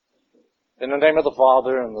In the name of the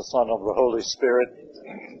Father, and the Son, and of the Holy Spirit,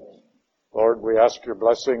 Lord, we ask your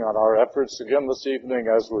blessing on our efforts again this evening,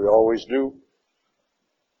 as we always do.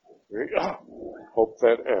 We hope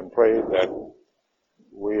that and pray that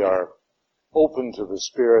we are open to the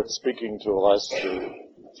Spirit speaking to us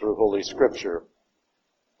through Holy Scripture.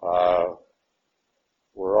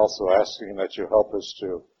 We're also asking that you help us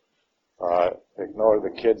to ignore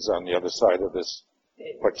the kids on the other side of this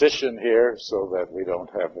partition here so that we don't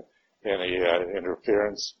have any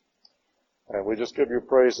interference. And we just give you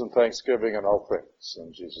praise and thanksgiving in all things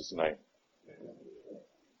in Jesus' name.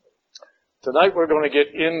 Tonight we're going to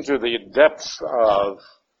get into the depths of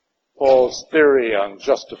Paul's theory on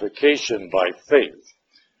justification by faith.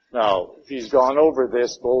 Now, he's gone over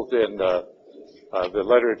this both in the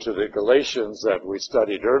letter to the Galatians that we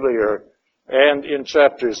studied earlier and in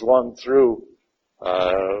chapters 1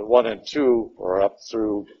 and 2, or up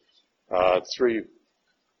through 3,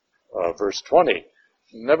 verse 20.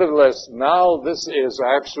 Nevertheless, now this is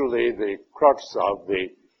actually the crux of the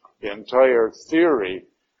entire theory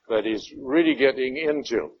that he's really getting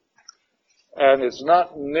into. And it's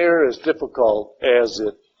not near as difficult as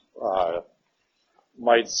it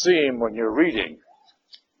might seem when you're reading.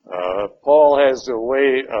 Paul has a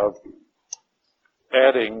way of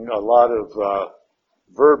adding a lot of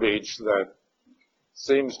verbiage that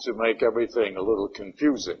seems to make everything a little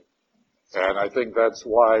confusing. And I think that's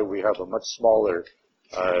why we have a much smaller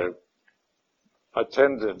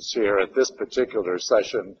attendance here at this particular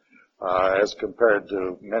session as compared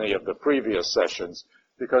to many of the previous sessions,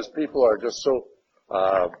 because people are just so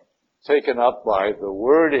taken up by the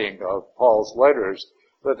wording of Paul's letters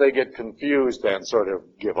that they get confused and sort of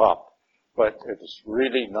give up. But it's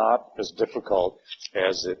really not as difficult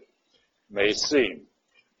as it may seem.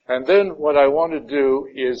 And then what I want to do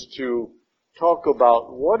is to talk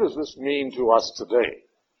about what does this mean to us today?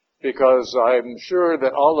 Because I'm sure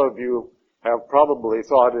that all of you have probably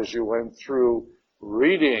thought as you went through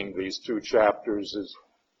reading these two chapters is,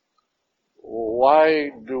 why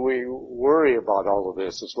do we worry about all of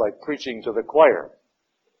this? It's like preaching to the choir,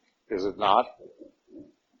 is it not?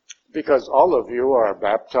 Because all of you are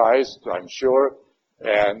baptized, I'm sure,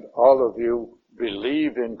 and all of you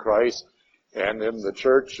believe in Christ and in the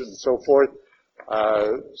church and so forth.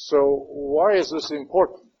 So why is this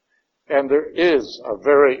important? And there is a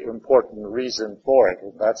very important reason for it,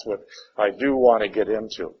 and that's what I do want to get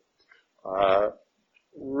into.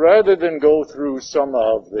 Rather than go through some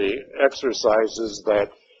of the exercises that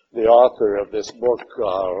the author of this book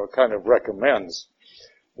kind of recommends,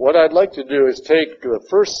 what I'd like to do is take the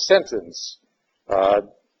first sentence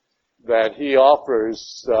that he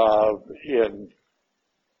offers in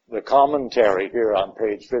the commentary here on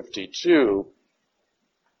page 52.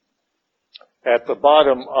 At the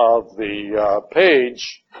bottom of the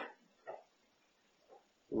page,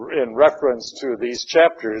 in reference to these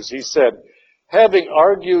chapters, he said, having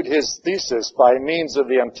argued his thesis by means of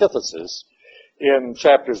the antithesis in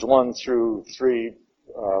chapters 1 through 3,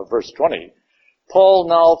 verse 20, Paul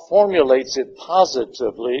now formulates it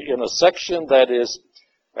positively in a section that is,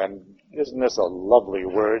 and isn't this a lovely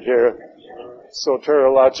word here,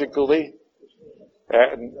 soteriologically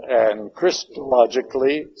and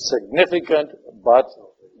Christologically significant but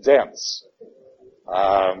dense.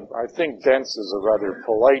 I think dense is a rather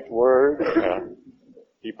polite word.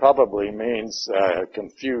 He probably means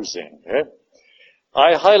confusing.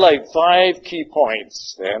 I highlight 5 key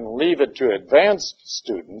points and leave it to advanced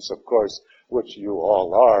students, of course, which you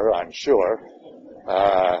all are, I'm sure,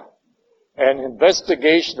 an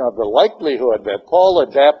investigation of the likelihood that Paul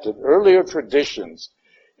adapted earlier traditions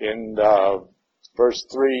in verse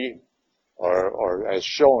 3, or as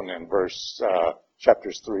shown in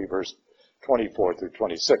chapters 3, verse 24 through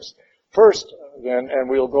 26. First, and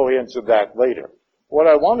we'll go into that later. What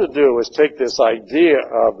I want to do is take this idea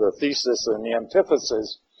of the thesis and the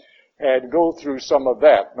antithesis and go through some of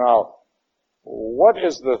that. Now, what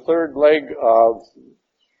is the third leg of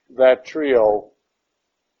that trio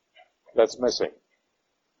that's missing?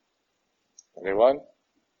 Anyone?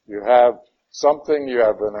 You have something, you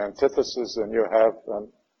have an antithesis, and you have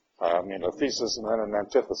a thesis and then an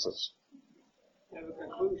antithesis. You have a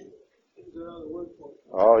conclusion. Is there another word for it?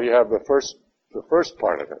 Oh, you have the first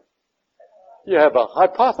part of it. You have a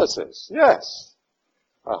hypothesis, yes.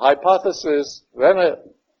 A hypothesis, then a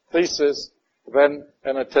thesis, then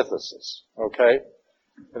an antithesis, okay?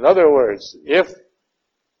 In other words, if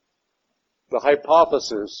the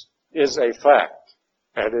hypothesis is a fact,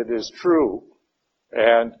 and it is true,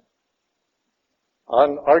 and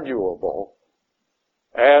unarguable,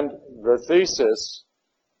 and the thesis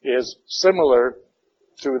is similar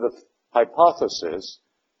to the hypothesis,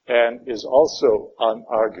 and is also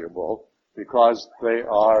unarguable because they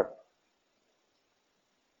are,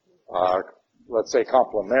 let's say,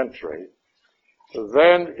 complementary,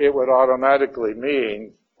 then it would automatically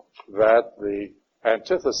mean that the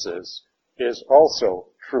antithesis is also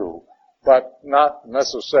true, but not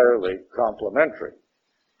necessarily complementary.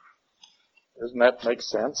 Doesn't that make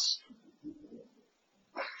sense?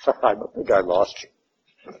 I don't think I lost you.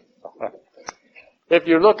 If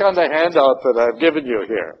you look on the handout that I've given you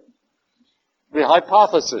here, the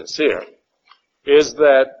hypothesis here is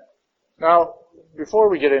that, now, before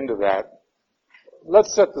we get into that,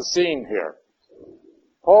 let's set the scene here.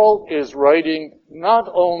 Paul is writing not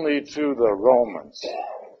only to the Romans.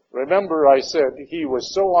 Remember I said he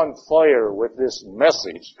was so on fire with this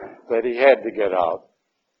message that he had to get out,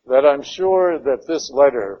 that I'm sure that this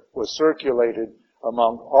letter was circulated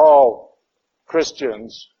among all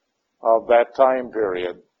Christians of that time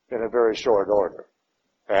period in a very short order.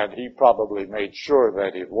 And he probably made sure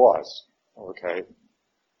that it was. Okay?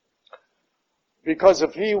 Because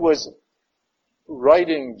if he was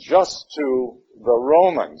writing just to the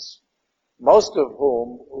Romans, most of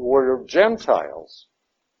whom were Gentiles,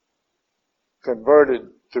 converted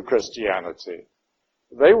to Christianity,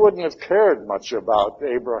 they wouldn't have cared much about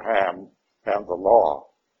Abraham and the law.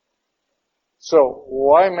 So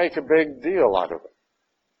why make a big deal out of it?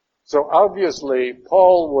 So obviously,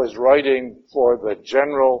 Paul was writing for the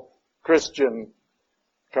general Christian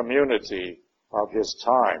community of his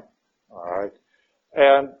time, all right?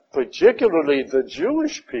 And particularly the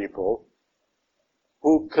Jewish people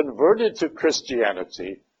who converted to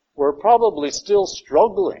Christianity were probably still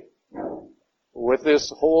struggling with this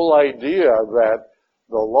whole idea that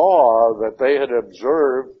the law that they had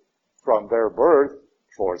observed from their birth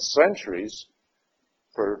for centuries,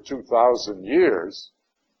 for 2,000 years,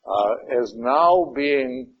 is now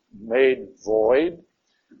being made void.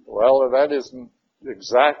 Well, that isn't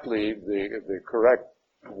exactly the correct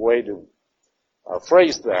way to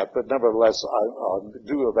phrase that, but nevertheless, I'll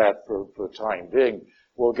do that for the time being.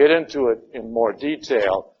 We'll get into it in more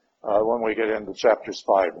detail when we get into chapters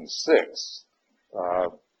 5 and 6.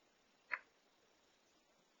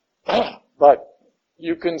 But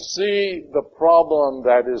you can see the problem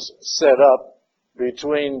that is set up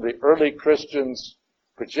between the early Christians,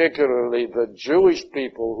 particularly the Jewish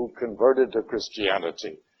people who converted to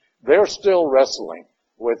Christianity. They're still wrestling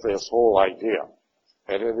with this whole idea,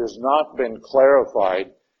 and it has not been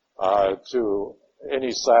clarified to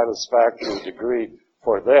any satisfactory degree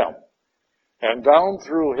for them. And down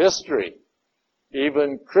through history,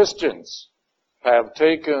 even Christians have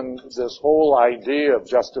taken this whole idea of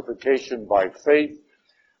justification by faith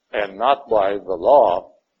and not by the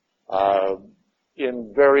law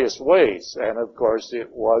in various ways. And of course, it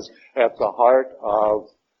was at the heart of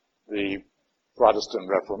the Protestant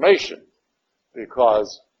Reformation,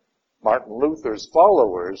 because Martin Luther's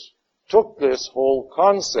followers took this whole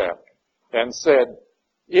concept and said,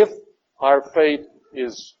 if our faith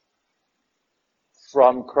is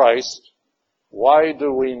from Christ, why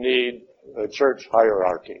do we need a church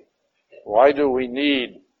hierarchy? Why do we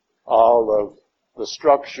need all of the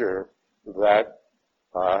structure that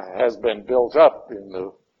has been built up in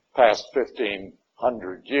the past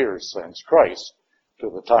 1,500 years since Christ to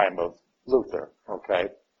the time of Luther? Okay?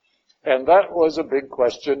 And that was a big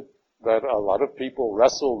question that a lot of people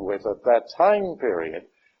wrestled with at that time period.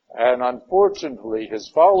 And unfortunately, his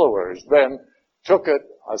followers then took it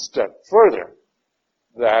a step further,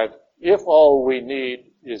 that if all we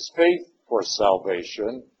need is faith for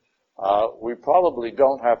salvation, we probably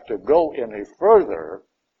don't have to go any further.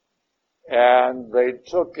 And they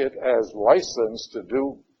took it as license to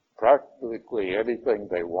do practically anything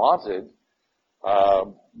they wanted,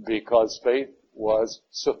 because faith was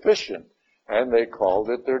sufficient. And they called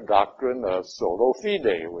it their doctrine of sola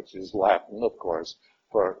fide, which is Latin, of course,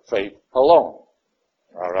 for faith alone.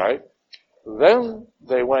 All right? Then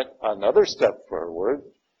they went another step forward,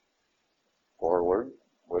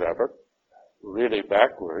 whatever, really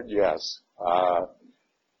backward, yes,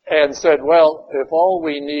 and said, well, if all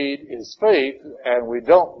we need is faith and we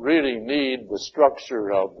don't really need the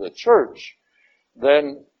structure of the church,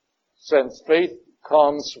 then since faith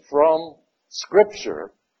comes from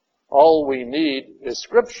Scripture, all we need is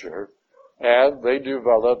Scripture, and they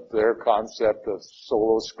developed their concept of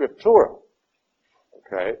sola scriptura.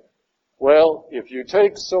 Okay? Well, if you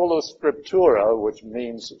take sola scriptura, which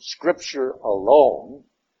means Scripture alone,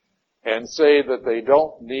 and say that they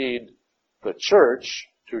don't need the church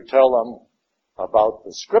to tell them about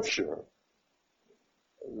the Scripture,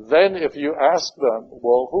 then if you ask them,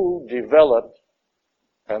 well, who developed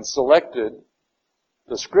and selected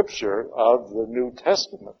the scripture of the New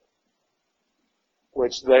Testament,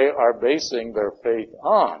 which they are basing their faith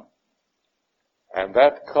on. And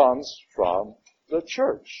that comes from the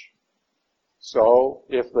church. So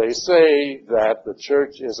if they say that the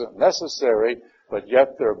church isn't necessary, but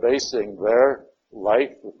yet they're basing their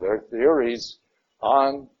life, their theories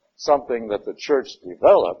on something that the church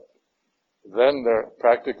developed, then they're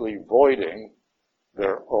practically voiding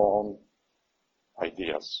their own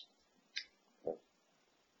ideas. Okay.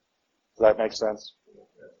 Does that make sense?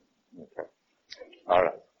 Okay. All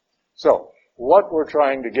right. So, what we're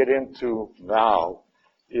trying to get into now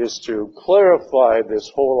is to clarify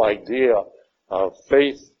this whole idea of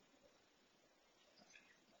faith,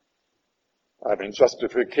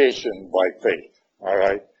 justification by faith. All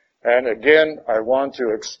right. And again, I want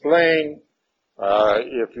to explain,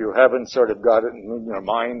 if you haven't sort of got it in your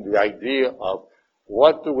mind, the idea of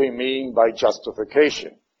what do we mean by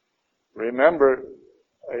justification. Remember,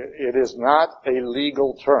 it is not a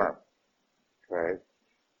legal term. Okay.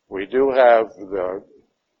 We do have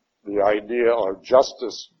the idea of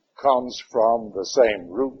justice comes from the same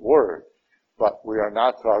root word, but we are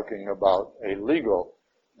not talking about a legal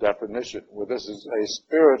definition. Well, this is a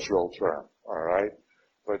spiritual term, all right?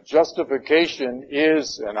 But justification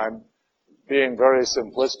is, and I'm being very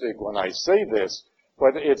simplistic when I say this,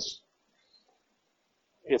 but it's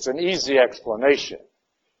an easy explanation.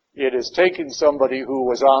 It is taking somebody who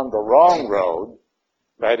was on the wrong road,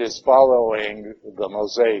 that is following the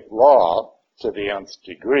Mosaic law to the nth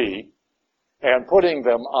degree, and putting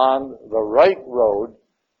them on the right road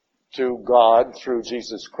to God through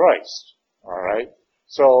Jesus Christ. All right?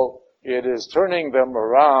 So it is turning them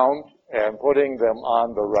around and putting them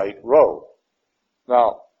on the right road.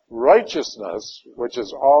 Now, righteousness, which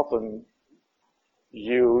is often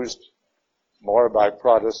used more by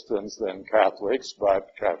Protestants than Catholics, but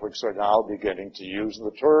Catholics are now beginning to use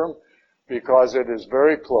the term because it is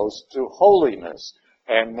very close to holiness.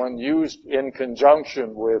 And when used in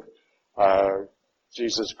conjunction with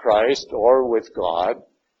Jesus Christ or with God,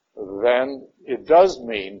 then it does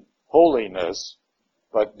mean holiness,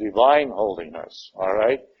 but divine holiness, all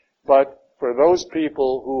right? But for those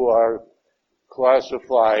people who are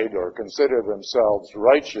classified or consider themselves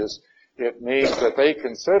righteous, it means that they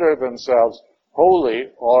consider themselves holy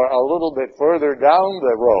or a little bit further down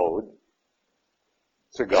the road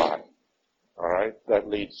to God, all right? That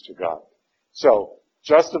leads to God. So,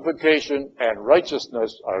 justification and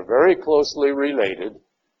righteousness are very closely related,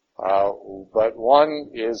 but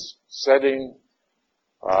one is setting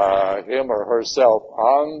him or herself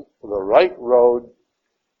on the right road,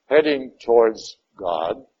 heading towards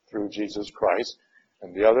God through Jesus Christ,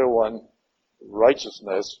 and the other one,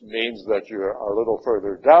 righteousness, means that you're a little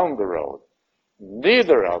further down the road.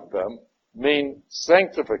 Neither of them mean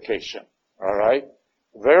sanctification, all right?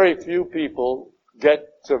 Very few people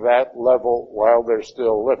get to that level while they're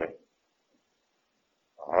still living.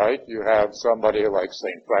 All right? You have somebody like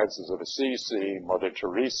St. Francis of Assisi, Mother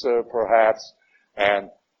Teresa, perhaps, and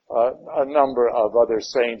a number of other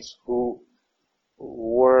saints who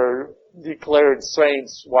were declared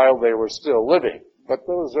saints while they were still living. But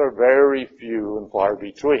those are very few and far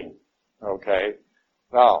between. Okay?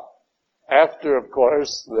 Now, after, of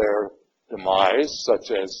course, their demise,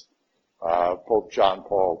 such as Pope John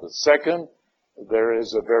Paul II, there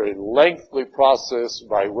is a very lengthy process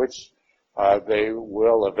by which they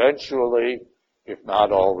will eventually, if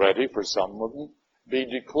not already for some of them, be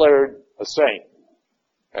declared a saint.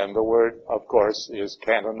 And the word, of course, is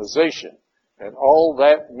canonization. And all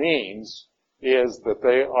that means is that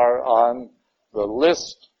they are on the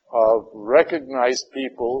list of recognized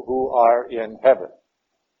people who are in heaven.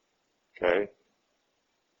 Okay?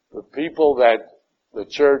 The people that the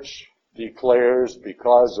church declares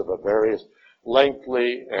because of a very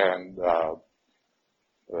lengthy and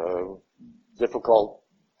difficult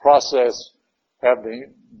process have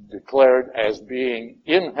been declared as being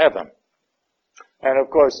in heaven. And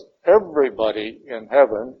of course, everybody in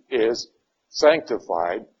heaven is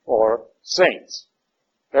sanctified or saints.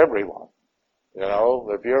 Everyone. You know,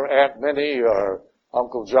 if your Aunt Minnie or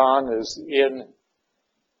Uncle John is in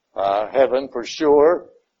heaven for sure,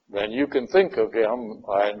 then you can think of him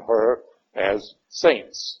and her as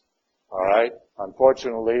saints. All right?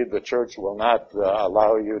 Unfortunately, the church will not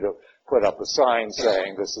allow you to put up a sign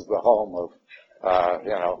saying this is the home of,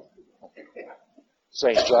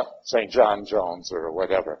 St. John Jones or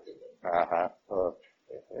whatever. Or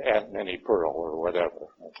Aunt Minnie Pearl or whatever.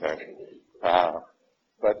 Okay?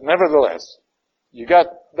 But nevertheless, you got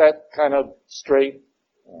that kind of straight?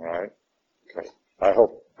 All right? Okay. I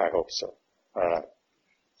hope so. All right.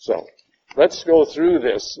 So, let's go through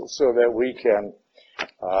this so that we can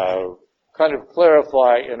kind of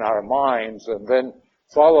clarify in our minds. And then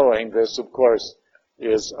following this, of course,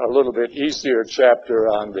 is a little bit easier chapter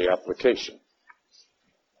on the application.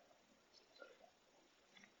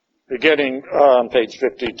 Beginning on page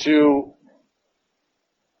 52,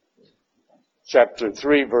 chapter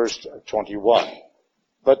 3, verse 21.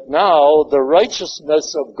 But now the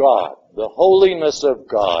righteousness of God, the holiness of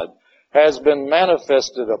God, has been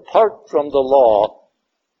manifested apart from the law,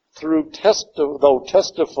 though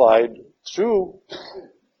testified to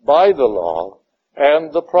by the law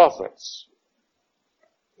and the prophets.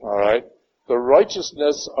 All right? The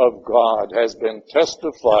righteousness of God has been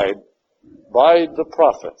testified by the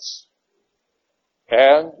prophets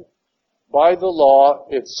and by the law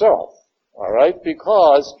itself. All right?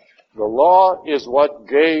 Because the law is what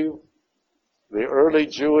gave the early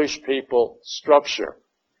Jewish people structure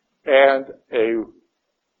and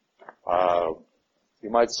you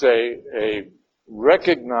might say, a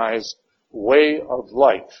recognized way of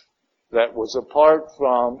life that was apart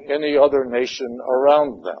from any other nation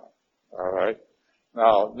around them. All right?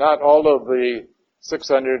 Now, not all of the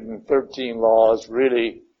 613 laws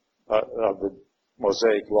really, of the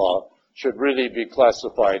Mosaic Law, should really be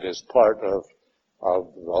classified as part of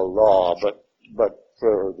the law, but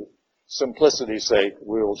for simplicity's sake,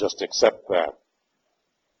 we will just accept that.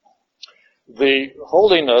 The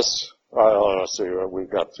holiness, let's see,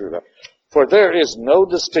 we've got through that. For there is no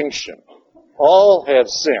distinction. All have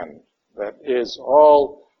sinned. That is,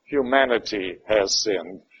 all humanity has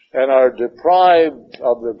sinned and are deprived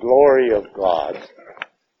of the glory of God.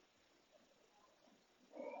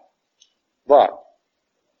 But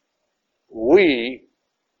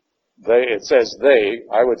it says they,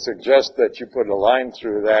 I would suggest that you put a line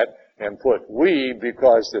through that and put we,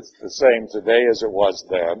 because it's the same today as it was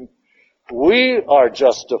then. We are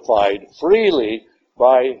justified freely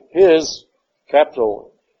by His,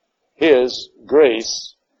 capital His,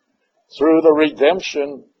 grace through the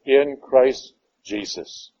redemption in Christ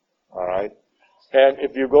Jesus. All right? And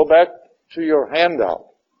if you go back to your handout,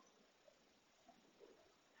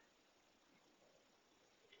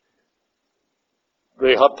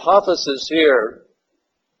 the hypothesis here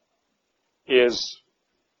is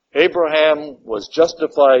Abraham was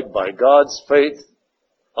justified by God's faith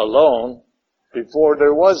alone before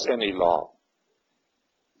there was any law.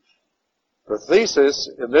 The thesis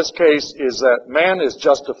in this case is that man is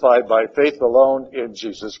justified by faith alone in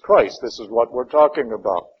Jesus Christ. This is what we're talking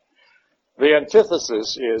about. The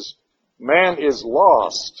antithesis is man is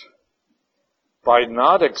lost by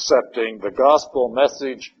not accepting the gospel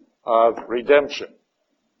message of redemption.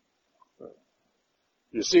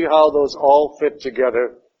 You see how those all fit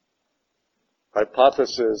together?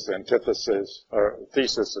 Hypothesis, antithesis, or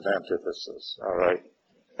thesis and antithesis, all right?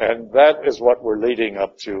 And that is what we're leading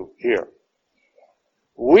up to here.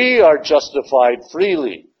 We are justified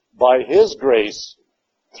freely by His grace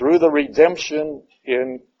through the redemption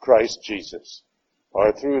in Christ Jesus,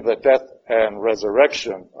 or through the death and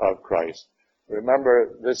resurrection of Christ.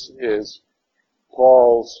 Remember, this is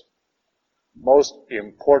Paul's most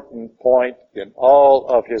important point in all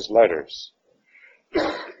of his letters.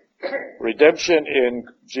 Redemption in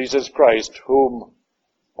Jesus Christ, whom,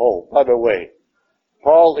 by the way,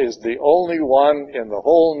 Paul is the only one in the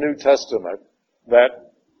whole New Testament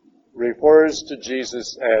that refers to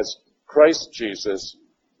Jesus as Christ Jesus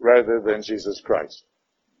rather than Jesus Christ,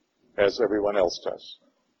 as everyone else does.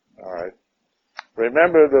 All right.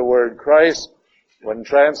 Remember, the word Christ, when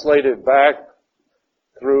translated back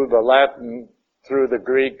through the Latin, through the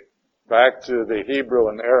Greek, back to the Hebrew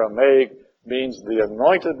and Aramaic, means the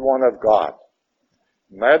anointed one of God.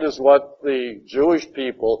 And that is what the Jewish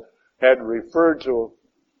people had referred to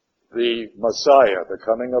the Messiah, the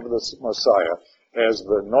coming of the Messiah, as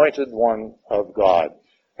the anointed one of God.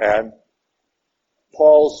 And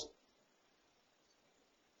Paul's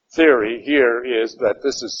theory here is that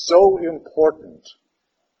this is so important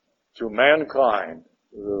to mankind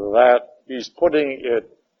that he's putting it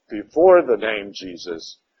before the name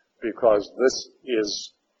Jesus, because this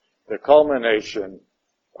is the culmination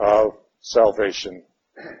of salvation.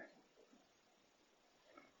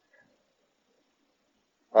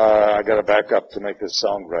 I got to back up to make this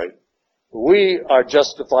sound right. We are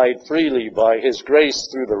justified freely by His grace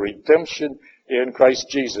through the redemption in Christ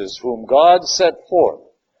Jesus, whom God set forth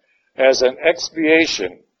as an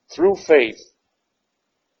expiation through faith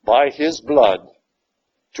by His blood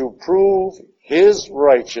to prove His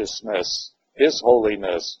righteousness, His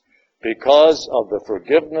holiness, because of the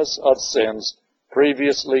forgiveness of sins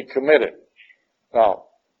previously committed. Now,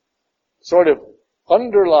 sort of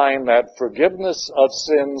underline that forgiveness of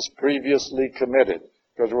sins previously committed,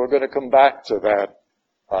 because we're going to come back to that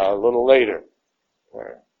a little later.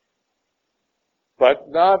 But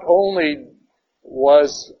not only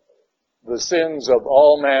was the sins of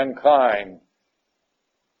all mankind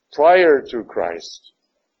prior to Christ,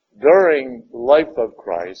 during the life of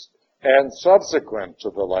Christ, and subsequent to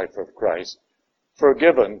the life of Christ,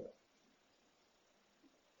 forgiven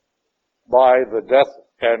by the death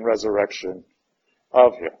and resurrection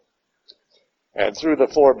of him. And through the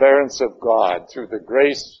forbearance of God, through the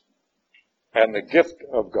grace and the gift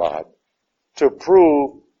of God, to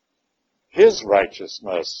prove his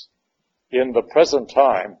righteousness in the present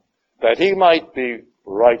time, that he might be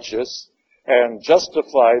righteous and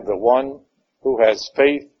justify the one who has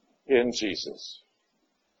faith in Jesus.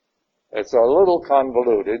 It's a little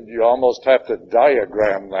convoluted. You almost have to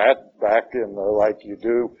diagram that back in the, like you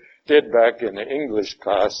did back in the English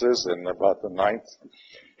classes in about the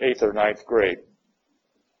 8th or 9th grade.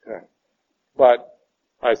 Okay. But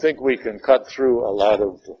I think we can cut through a lot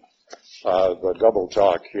of the double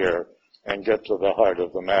talk here and get to the heart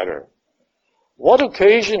of the matter. What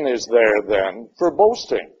occasion is there then for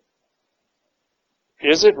boasting?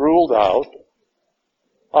 Is it ruled out?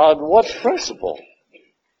 On what principle?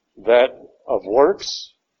 That of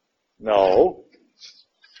works? No.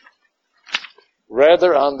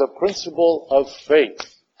 Rather on the principle of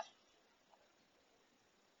faith.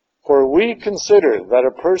 For we consider that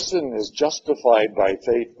a person is justified by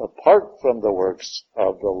faith apart from the works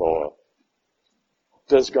of the law.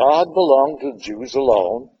 Does God belong to Jews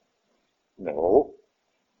alone? No.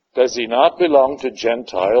 Does he not belong to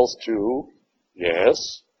Gentiles too?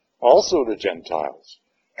 Yes, also to Gentiles.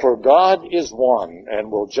 For God is one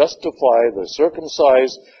and will justify the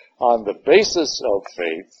circumcised on the basis of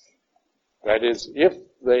faith. That is, if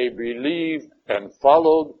they believed and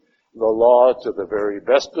followed the law to the very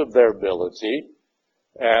best of their ability,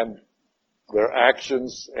 and their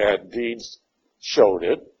actions and deeds showed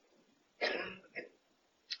it.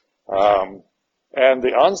 And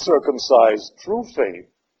the uncircumcised through faith,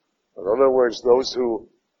 in other words, those who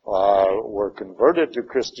were converted to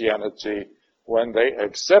Christianity when they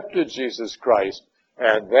accepted Jesus Christ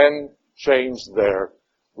and then changed their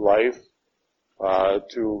life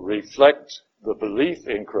to reflect the belief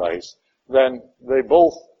in Christ, then they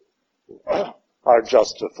both are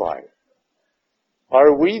justified.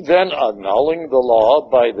 Are we then annulling the law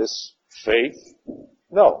by this faith?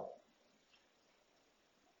 No.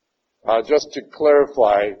 Just to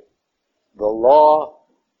clarify, the law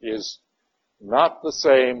is not the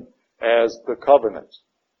same as the covenant.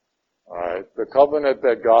 All right? The covenant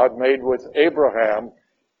that God made with Abraham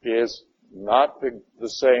is not the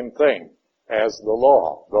same thing as the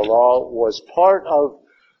law. The law was part of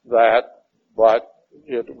that, but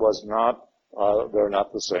it was not, they're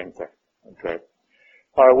not the same thing. Okay.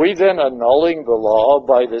 Are we then annulling the law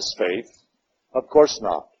by this faith? Of course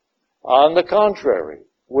not. On the contrary,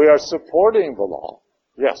 we are supporting the law.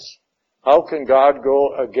 Yes. How can God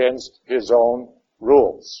go against his own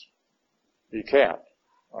rules? He can't.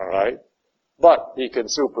 All right? But he can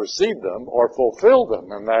supersede them or fulfill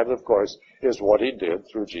them, and that, of course, is what he did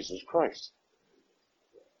through Jesus Christ.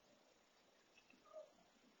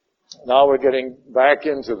 Now we're getting back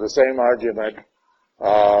into the same argument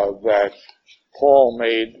that Paul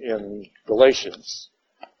made in Galatians.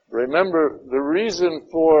 Remember, the reason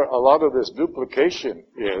for a lot of this duplication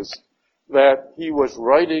is that he was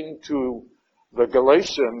writing to the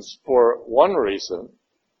Galatians for one reason,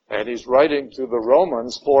 and he's writing to the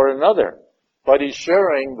Romans for another. But he's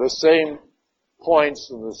sharing the same points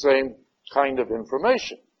and the same kind of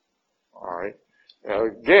information. All right.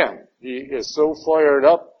 Again, he is so fired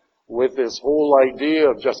up with this whole idea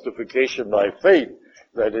of justification by faith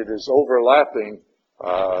that it is overlapping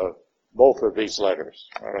both of these letters.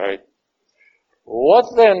 All right.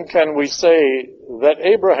 What then can we say that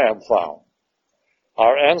Abraham found?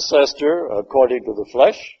 Our ancestor according to the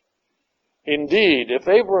flesh? Indeed, if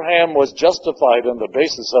Abraham was justified on the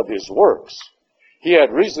basis of his works, he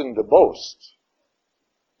had reason to boast.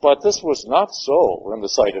 But this was not so in the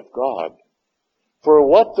sight of God. For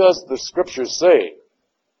what does the Scripture say?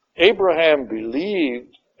 Abraham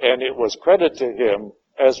believed, and it was credited to him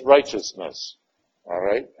as righteousness. All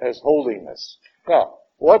right? As holiness. Now,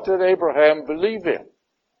 what did Abraham believe in?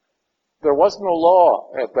 There was no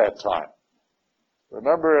law at that time.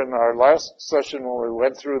 Remember in our last session when we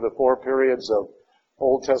went through the 4 periods of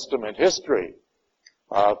Old Testament history,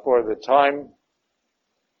 for the time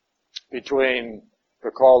between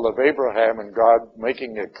the call of Abraham and God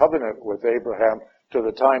making a covenant with Abraham to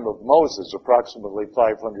the time of Moses, approximately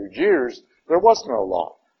 500 years, there was no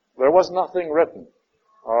law. There was nothing written.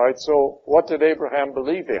 All right, so what did Abraham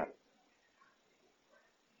believe in?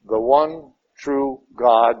 The one true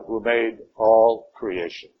God who made all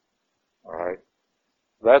creation. All right?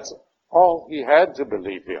 That's all he had to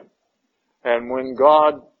believe in. And when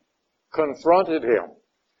God confronted him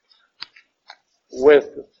with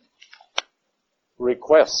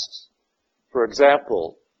requests, for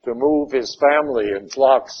example, to move his family and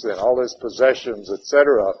flocks and all his possessions,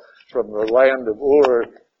 etc., from the land of Ur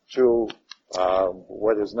to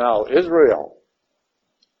what is now Israel,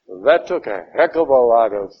 that took a heck of a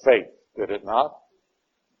lot of faith, did it not?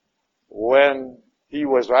 When he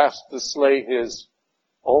was asked to slay his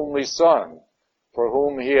only son, for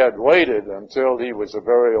whom he had waited until he was a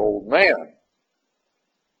very old man.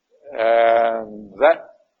 And that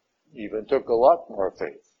even took a lot more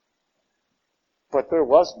faith. But there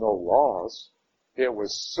was no laws. It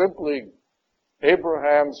was simply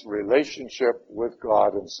Abraham's relationship with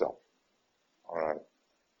God himself. All right.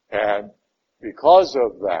 And because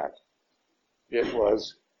of that, it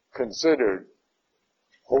was considered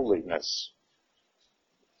holiness.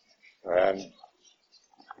 And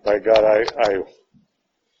by God,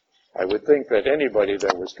 I would think that anybody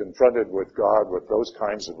that was confronted with God with those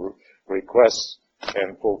kinds of requests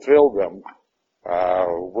and fulfilled them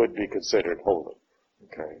would be considered holy.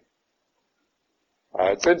 Okay.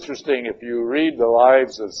 It's interesting if you read the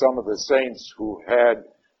lives of some of the saints who had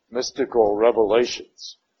mystical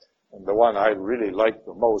revelations. And the one I really liked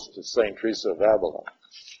the most is St. Teresa of Avila.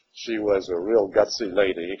 She was a real gutsy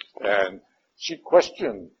lady, and she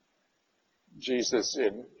questioned Jesus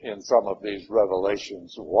in some of these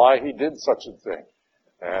revelations, why he did such a thing.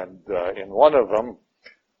 And in one of them,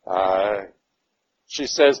 she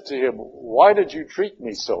says to him, why did you treat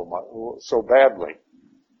me so badly?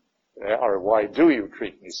 Or why do you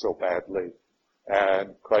treat me so badly?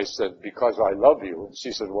 And Christ said, because I love you. And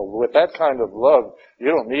she said, well, with that kind of love, you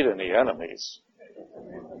don't need any enemies.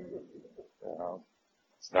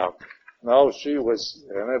 No, she was,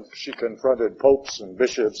 and she confronted popes and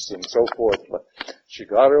bishops and so forth, but she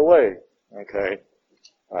got her way, okay?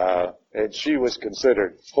 And she was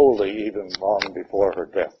considered holy even long before her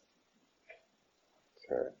death.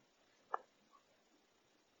 Okay.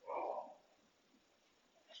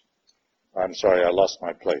 I'm sorry, I lost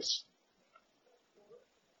my place.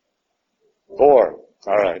 4.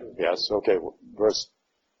 All right. Yes. Okay. Verse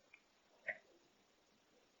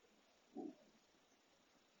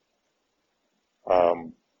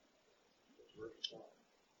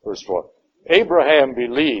 4. Abraham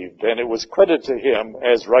believed, and it was credited to him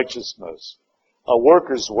as righteousness. A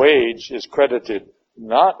worker's wage is credited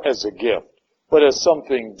not as a gift, but as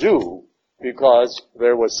something due, because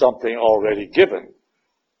there was something already given.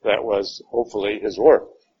 That was hopefully his work.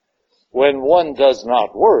 When one does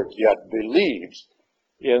not work, yet believes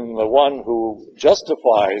in the one who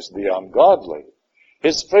justifies the ungodly,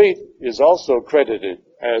 his faith is also credited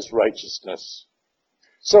as righteousness.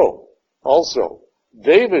 So, also,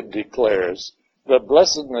 David declares the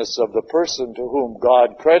blessedness of the person to whom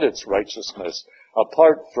God credits righteousness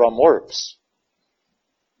apart from works.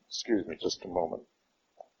 Excuse me just a moment.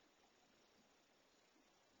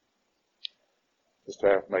 Just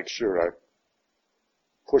have to make sure I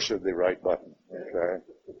push the right button, okay?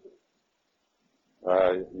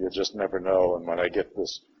 You just never know, and when I get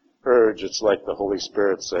this urge, it's like the Holy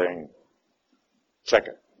Spirit saying, check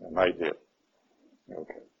it, and I did.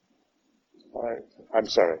 Okay. I'm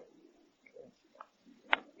sorry.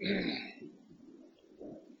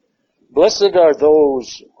 Blessed are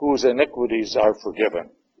those whose iniquities are forgiven,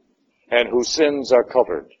 and whose sins are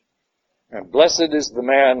covered. And blessed is the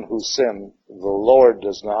man whose sin the Lord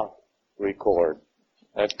does not record.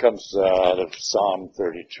 That comes out of Psalm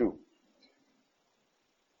 32.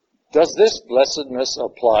 Does this blessedness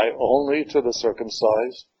apply only to the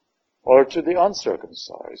circumcised or to the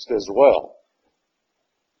uncircumcised as well?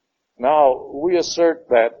 Now, we assert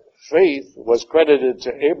that faith was credited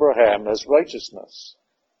to Abraham as righteousness.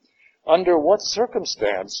 Under what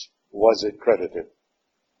circumstance was it credited?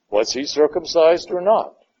 Was he circumcised or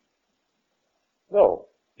not? No,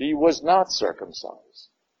 he was not circumcised,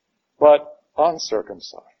 but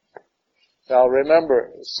uncircumcised. Now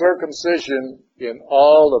remember, circumcision in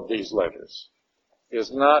all of these letters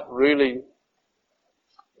is not really,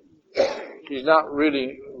 he's not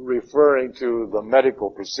really referring to the medical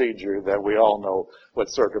procedure that we all know what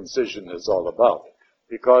circumcision is all about.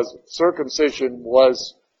 Because circumcision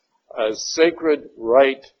was a sacred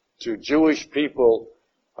rite to Jewish people,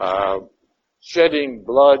 shedding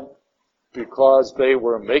blood because they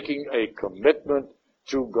were making a commitment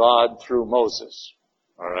to God through Moses.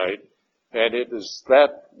 All right? And it is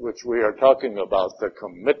that which we are talking about, the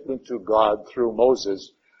commitment to God through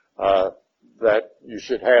Moses, that you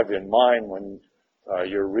should have in mind when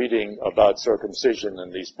you're reading about circumcision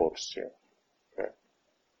in these books here. Okay.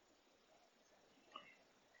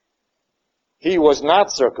 He was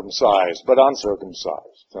not circumcised, but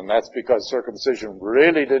uncircumcised. And that's because circumcision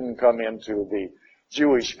really didn't come into the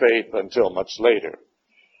Jewish faith until much later.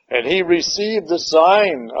 And he received the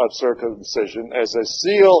sign of circumcision as a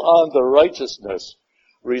seal on the righteousness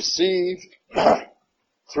received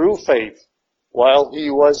through faith while he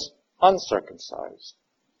was uncircumcised.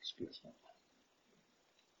 Excuse me.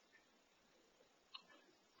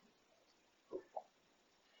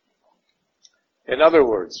 In other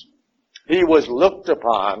words, he was looked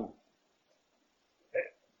upon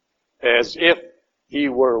as if he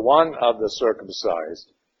were one of the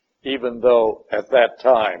circumcised, even though at that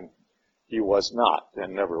time he was not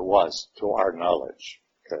and never was, to our knowledge.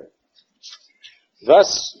 Okay.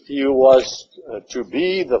 Thus, he was to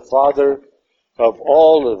be the father of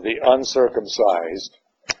all of the uncircumcised,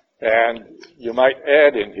 and you might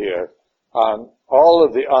add in here, on all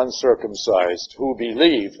of the uncircumcised who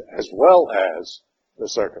believe as well as the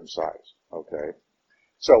circumcised. Okay?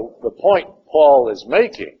 So the point Paul is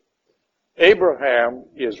making, Abraham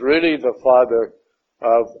is really the father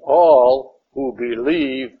of all who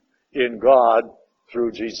believe in God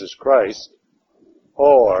through Jesus Christ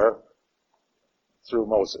or through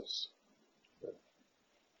Moses.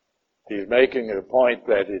 He's making a point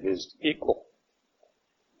that it is equal.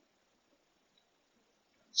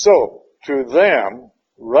 So, to them,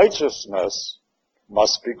 righteousness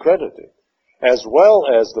must be credited, as well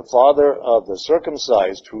as the father of the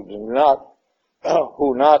circumcised who not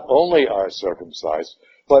only are circumcised,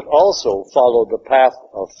 but also follow the path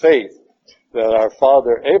of faith that our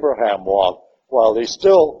father Abraham walked while he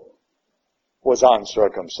still was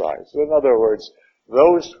uncircumcised. In other words,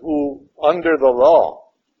 those who, under the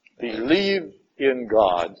law, believe in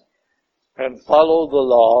God and follow the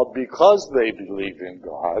law because they believe in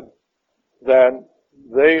God, then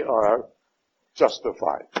they are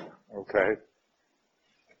justified. Okay?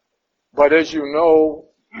 But as you know,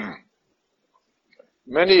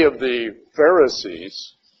 many of the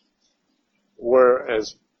Pharisees were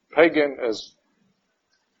as pagan as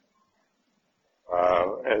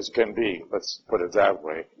can be, let's put it that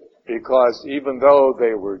way, because even though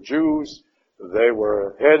they were Jews, they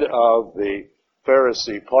were head of the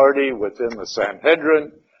Pharisee party within the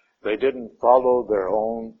Sanhedrin. They didn't follow their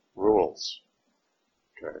own rules.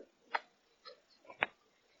 Okay.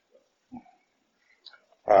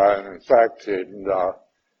 In fact, I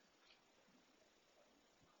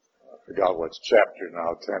forgot what's chapter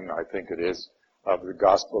now, 10, I think it is, of the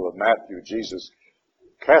Gospel of Matthew, Jesus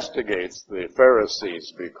castigates the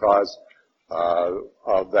Pharisees because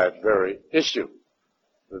of that very issue,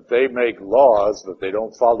 that they make laws that they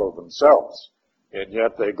don't follow themselves, and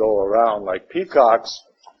yet they go around like peacocks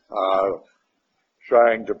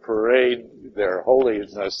trying to parade their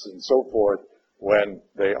holiness and so forth when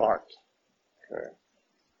they aren't. Okay.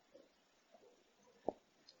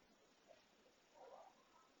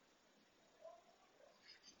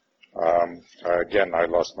 Again, I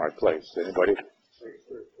lost my place. Anybody?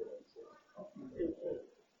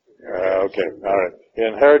 Okay, all right.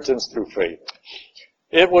 Inheritance through faith.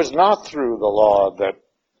 It was not through the law that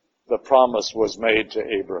the promise was made to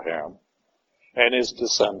Abraham and his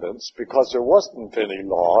descendants, because there wasn't any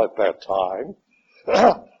law at that time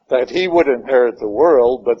that he would inherit the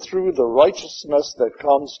world, but through the righteousness that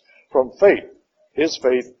comes from faith, his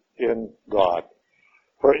faith in God.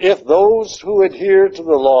 For if those who adhere to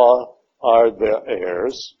the law are the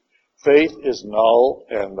heirs, faith is null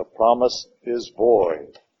and the promise is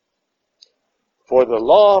void. For the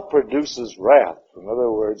law produces wrath. In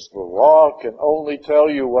other words, the law can only tell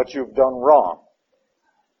you what you've done wrong.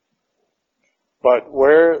 But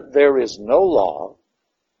where there is no law,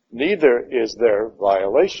 neither is there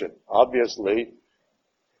violation. Obviously,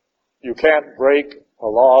 you can't break a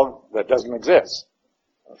law that doesn't exist.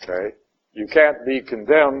 Okay? You can't be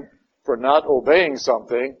condemned for not obeying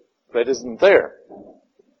something that isn't there.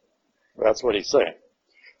 That's what he's saying.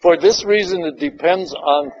 For this reason, it depends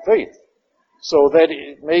on faith, so that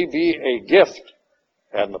it may be a gift,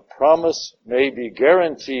 and the promise may be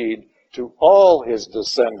guaranteed to all his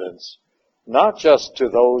descendants, not just to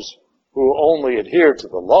those who only adhere to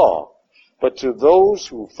the law, but to those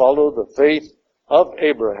who follow the faith of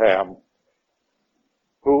Abraham,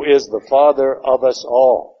 who is the father of us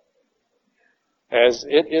all. As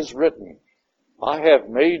it is written, I have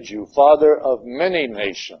made you father of many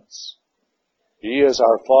nations. He is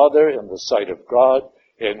our father in the sight of God,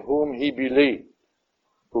 in whom he believed,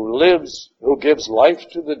 who gives life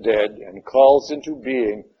to the dead and calls into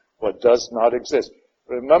being what does not exist.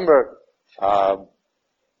 Remember,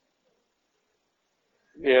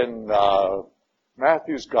 in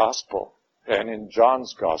Matthew's Gospel and in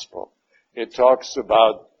John's Gospel, it talks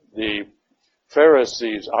about the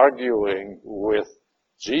Pharisees arguing with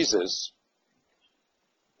Jesus,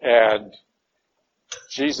 and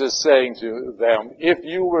Jesus saying to them, if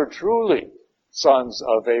you were truly sons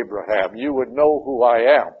of Abraham, you would know who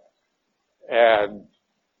I am. And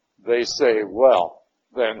they say, well,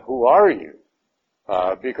 then who are you?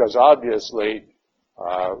 Because obviously,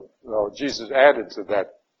 Jesus added to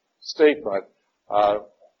that statement,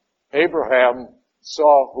 Abraham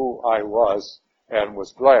saw who I was and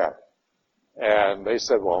was glad. And they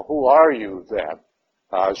said, well, who are you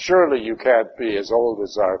then? Surely you can't be as old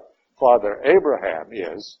as our father Abraham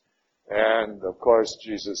is. And of course,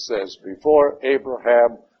 Jesus says, before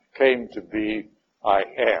Abraham came to be, I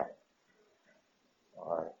am.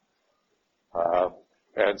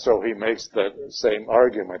 And so he makes that same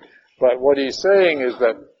argument. But what he's saying is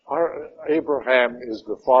that Abraham is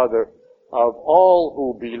the father of all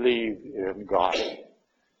who believe in God.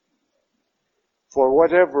 For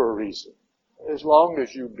whatever reason. As long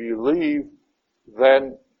as you believe,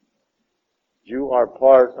 then you are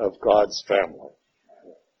part of God's family.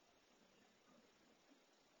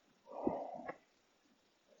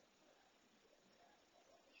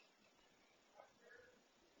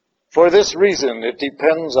 For this reason, it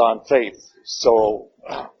depends on faith. So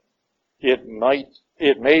it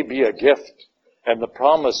may be a gift, and the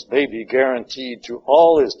promise may be guaranteed to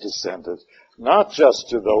all his descendants, not just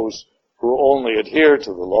to those who only adhere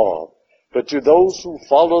to the law, but to those who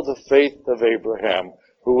follow the faith of Abraham,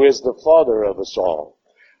 who is the father of us all.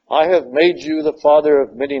 I have made you the father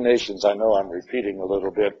of many nations. I know I'm repeating a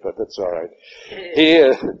little bit, but that's all right.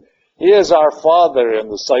 He is our father in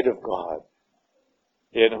the sight of God,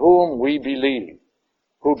 in whom we believe,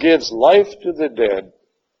 who gives life to the dead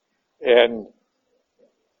and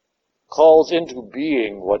calls into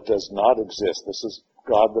being what does not exist. This is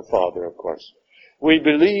God the Father, of course. We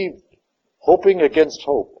believe, hoping against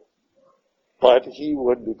hope, but he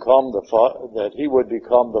would become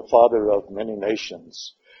the father of many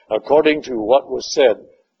nations, according to what was said,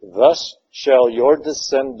 thus shall your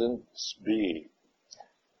descendants be.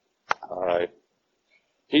 All right.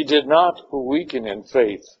 He did not weaken in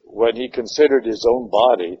faith when he considered his own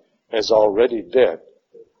body as already dead,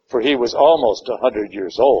 for he was almost 100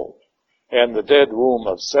 years old, and the dead womb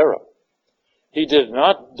of Sarah. He did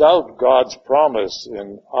not doubt God's promise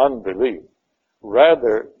in unbelief.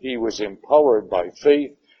 Rather, he was empowered by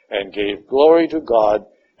faith and gave glory to God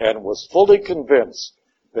and was fully convinced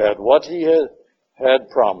that what he had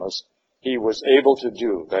promised, he was able to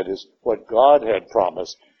do. That is, what God had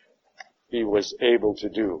promised, he was able to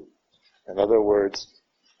do. In other words,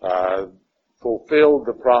 fulfilled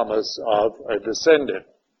the promise of a descendant.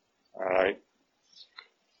 All right?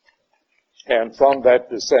 And from that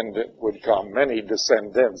descendant would come many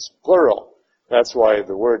descendants, plural. That's why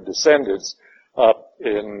the word descendants up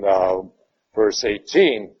in verse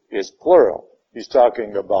 18 is plural. He's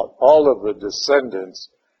talking about all of the descendants,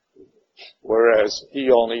 whereas he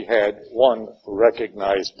only had one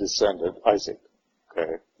recognized descendant, Isaac.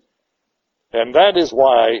 Okay? And that is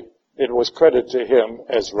why it was credited to him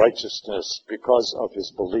as righteousness, because of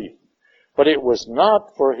his belief. But it was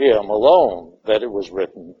not for him alone that it was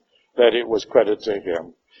written, that it was credited to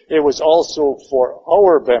him. It was also for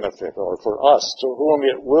our benefit, or for us, to whom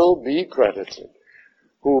it will be credited,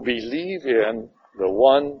 who believe in the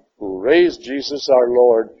one who raised Jesus our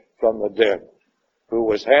Lord from the dead, who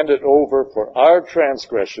was handed over for our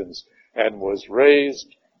transgressions and was raised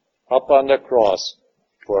up on the cross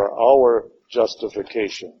for our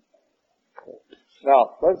justification.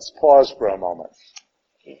 Now, let's pause for a moment.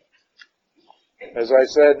 As I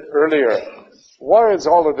said earlier, why is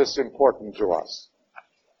all of this important to us?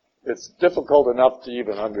 It's difficult enough to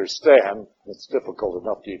even understand. It's difficult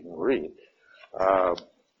enough to even read.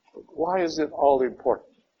 Why is it all important?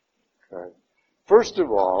 Okay. First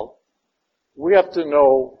of all, we have to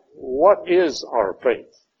know what is our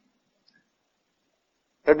faith.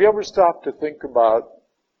 Have you ever stopped to think about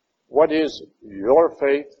what is your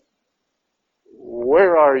faith?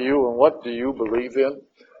 Where are you and what do you believe in?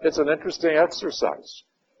 It's an interesting exercise.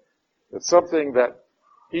 It's something that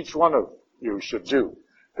each one of you should do,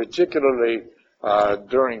 particularly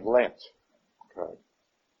during Lent. Okay.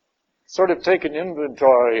 Sort of take an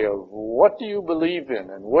inventory of what do you believe in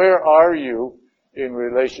and where are you in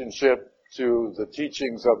relationship to the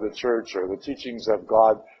teachings of the church or the teachings of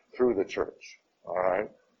God through the church. All right?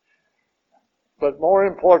 But more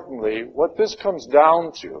importantly, what this comes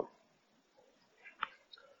down to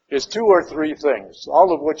is 2 or 3 things,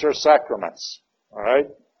 all of which are sacraments. All right?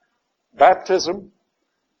 Baptism,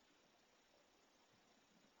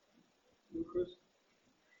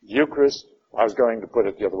 Eucharist, I was going to put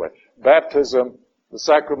it the other way. Baptism, the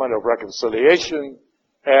sacrament of reconciliation,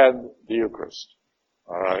 and the Eucharist.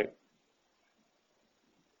 All right?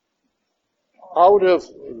 Out of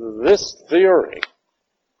this theory,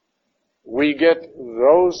 we get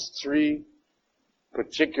those three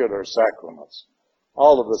particular sacraments.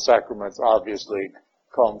 All of the sacraments obviously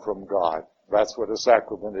come from God. That's what a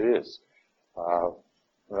sacrament is.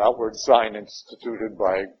 An outward sign instituted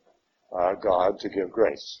by God to give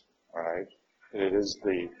grace. All right? It is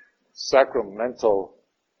the sacramental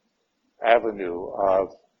avenue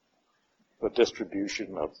of the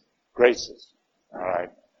distribution of graces. All right?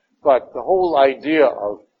 But the whole idea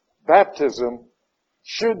of baptism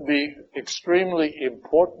should be extremely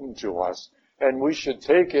important to us, and we should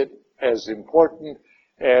take it as important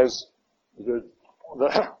as the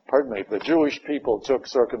Jewish people took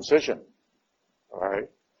circumcision. All right?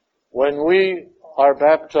 When we are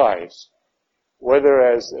baptized,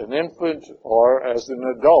 whether as an infant or as an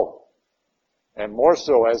adult, and more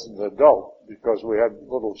so as an adult, because we had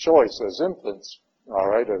little choice as infants, all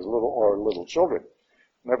right, as little children.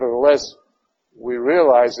 Nevertheless, we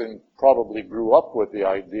realize and probably grew up with the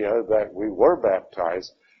idea that we were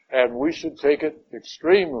baptized, and we should take it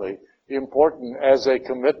extremely important as a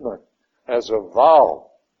commitment, as a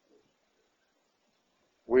vow.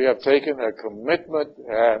 We have taken a commitment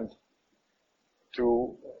and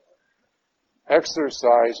to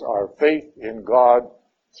exercise our faith in God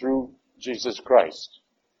through Jesus Christ,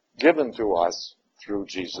 given to us through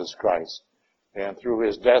Jesus Christ, and through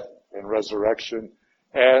his death and resurrection,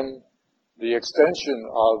 and the extension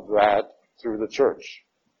of that through the church.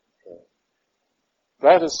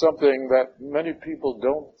 That is something that many people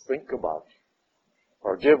don't think about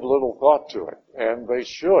or give little thought to it, and they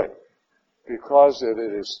should, because it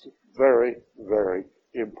is very, very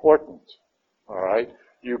important. All right?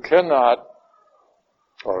 You cannot,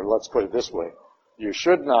 or let's put it this way, you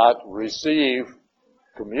should not receive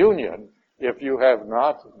communion if you have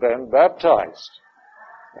not been baptized.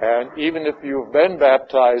 And even if you've been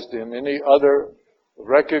baptized in any other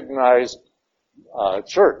recognized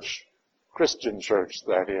church, Christian church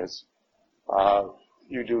that is,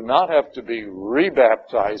 you do not have to be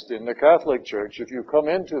rebaptized in the Catholic Church if you come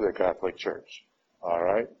into the Catholic Church. All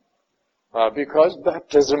right? Because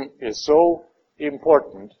baptism is so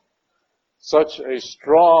important, such a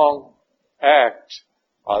strong act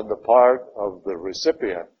on the part of the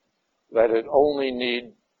recipient, that it only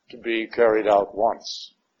need to be carried out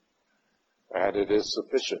once. And it is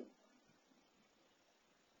sufficient.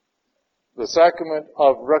 The sacrament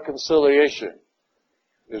of reconciliation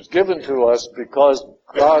is given to us because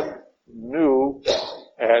God knew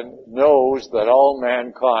and knows that all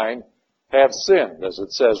mankind have sinned, as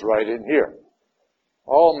it says right in here.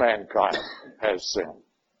 All mankind has sinned.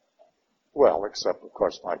 Well, except, of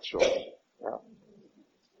course, my children. Yeah.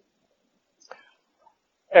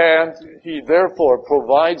 And he therefore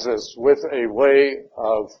provides us with a way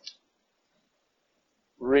of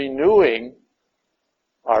renewing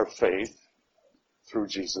our faith through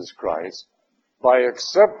Jesus Christ by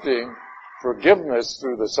accepting forgiveness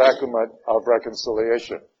through the sacrament of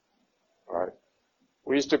reconciliation. Right?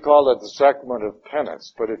 We used to call it the sacrament of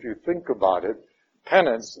penance, but if you think about it,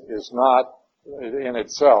 penance is not in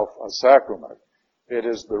itself a sacrament. It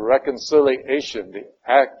is the reconciliation, the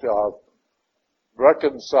act of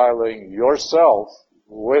reconciling yourself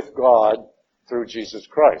with God through Jesus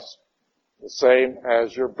Christ. The same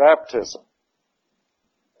as your baptism.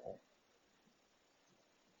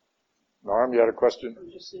 Norm, you had a question?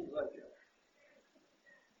 It just seems like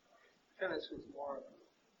penance was more of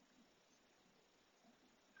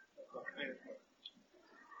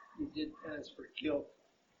you did penance for guilt,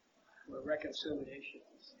 for reconciliation.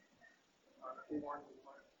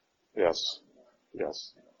 Yes.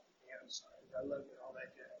 Yes. I love it, all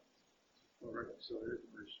that jazz. For reconciliation,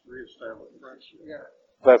 reestablish friendship. Yeah.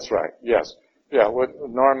 That's right, yes. Yeah, what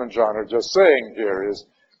Norm and John are just saying here is,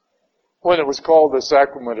 when it was called the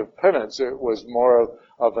sacrament of penance, it was more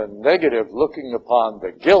of a negative looking upon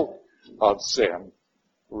the guilt of sin,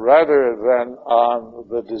 rather than on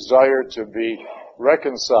the desire to be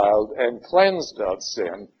reconciled and cleansed of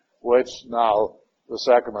sin, which now the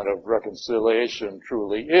sacrament of reconciliation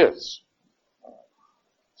truly is.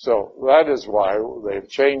 So that is why they've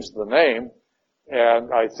changed the name,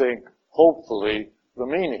 and I think, hopefully, the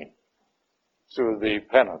meaning to the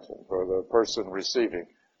penitent or the person receiving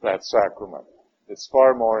that sacrament. It's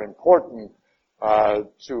far more important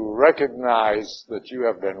to recognize that you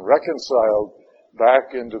have been reconciled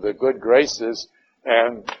back into the good graces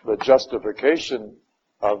and the justification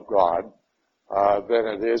of God than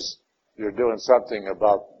it is you're doing something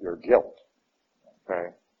about your guilt. Okay?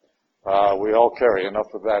 We all carry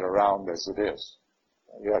enough of that around as it is.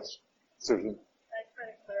 Yes, Susan? I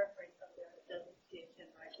try to clarify something that doesn't teach in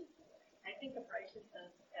righteousness. I think of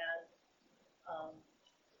righteousness as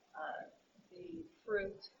the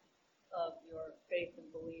fruit of your faith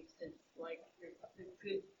and beliefs. It's like the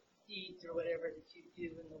good deeds or whatever that you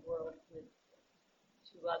do in the world to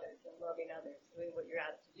others and loving others, doing what you're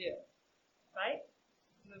asked to do. Right?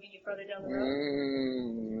 Moving you further down the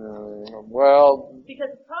road? Well...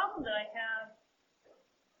 Because the problem that I have,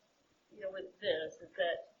 with this is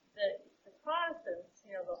that the Protestants,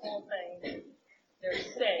 the whole thing, they're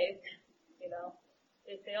saved,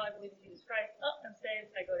 they say, oh, I believe in Jesus Christ. Oh, I'm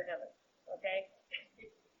saved, I go to heaven. Okay?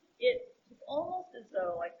 It's almost as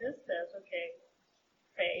though, like this says, okay,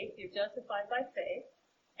 faith, you're justified by faith,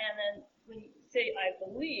 and then when you say, I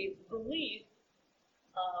believe,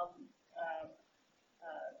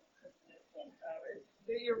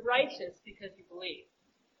 you're righteous because you believe.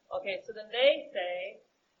 Okay, so then they say,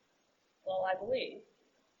 well, I believe,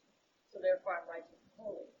 so therefore I'm righteous and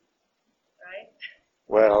holy. Right?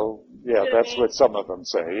 Well, yeah, that's what some of them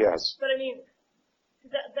say, yes. But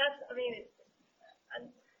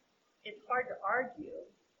it's hard to argue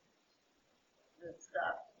this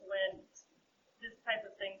stuff when this type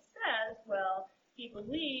of thing says, well, he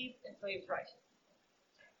believed and so he's righteous.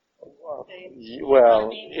 Well,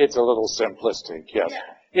 it's a little simplistic, yes.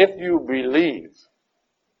 Yeah. If you believe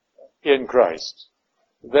in Christ,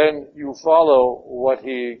 then you follow what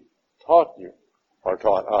he taught you, or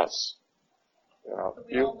taught us. But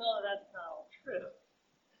we all know that's not all true.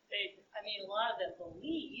 A lot of them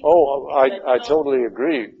believe. Oh, I totally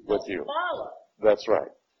agree with you. Follow. That's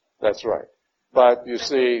right. That's right. But you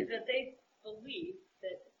see... That they believe,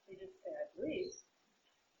 that they just say, I believe,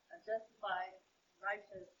 I'm justified,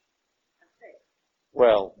 righteous, and safe.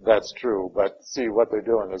 Well, that's true, but see, what they're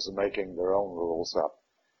doing is making their own rules up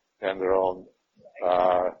and their own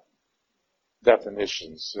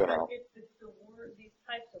definitions, But it's these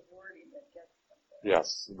types of wording that gets them there.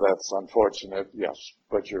 Yes, that's unfortunate, yes,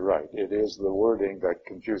 but you're right. It is the wording that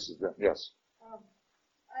confuses them, yes.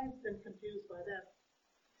 I've been confused by that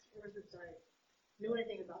ever since I knew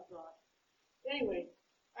anything about God. Anyway,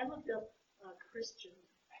 I looked up Christian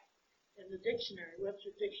in the dictionary,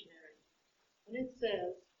 Webster Dictionary, and it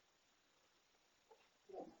says,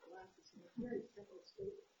 my glasses here, a very simple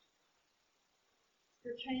statement.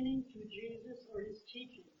 Pertaining to Jesus or his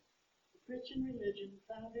teachings, the Christian religion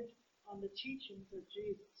founded on the teachings of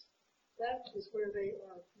Jesus. That is where they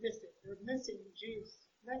are missing. They're missing Jesus'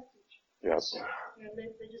 message. Yes. And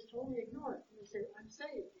they just totally ignore it. And they say, I'm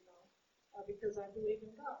saved, because I believe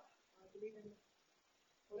in God. I believe in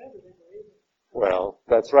whatever they believe in. Well,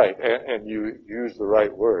 that's right. And you use the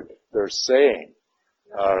right word. They're saying,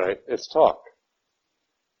 all right, it's talk.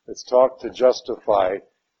 It's talk to justify,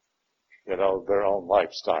 their own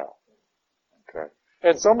lifestyle. Okay.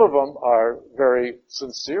 And some of them are very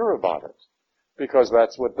sincere about it because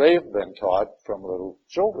that's what they've been taught from little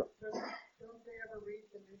children. Don't they ever read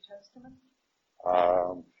the New Testament?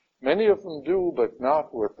 Many of them do, but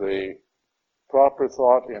not with the proper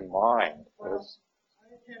thought in mind. Well,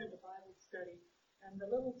 I attended a Bible study, and the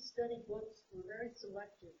little study books were very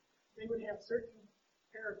selective. They would have certain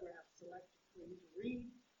paragraphs selected for you to read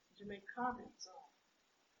and to make comments on.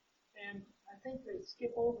 And I think they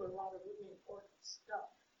skip over a lot of really important stuff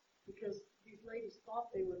because these ladies thought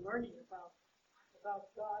they were learning about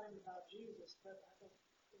God and about Jesus, but I don't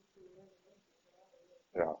think they were learning anything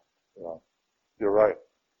at all. Yeah. You're right.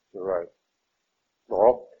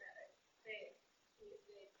 Laurel?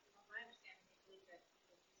 My understanding, they believe that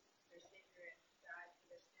Jesus is their Savior and died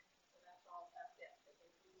for their sins, so that's it. That they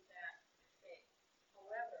believe that in faith.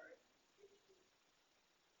 However, if you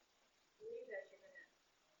believe that you're going to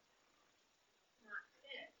not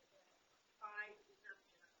sin, you're going to try, not that you're not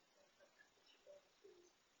going to sin, but that you're going to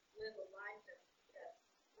live a life that's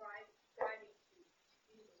striving to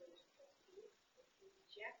be the way you're supposed to be. If you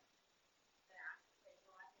reject that, say,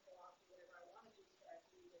 well, I can go out and do whatever I want to do, so I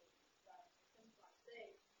believe that God is since I'm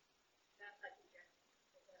saved, that's like rejection.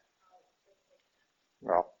 Is that how it makes sense?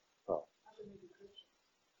 No. How can they be Christians?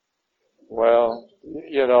 Well,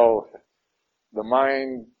 the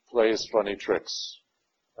mind plays funny tricks.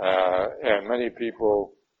 And many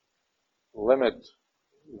people limit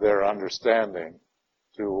their understanding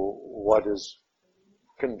to what is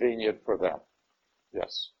convenient for them.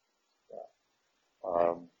 Yes.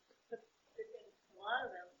 But in a lot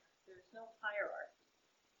of them, there's no hierarchy.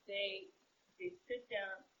 They sit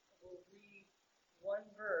down and will read one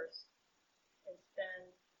verse and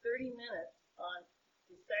spend 30 minutes on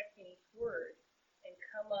dissecting each word and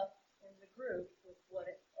come up in the group with what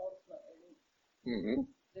it ultimately means. Mm-hmm.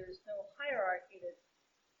 there's no hierarchy that's,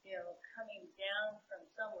 coming down from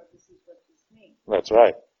somewhere. This is what this means. That's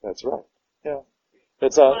right. That's right. Yeah.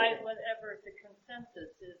 It's By whatever the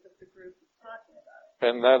consensus is of the group is talking about it.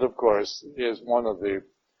 And that, of course, is one of the,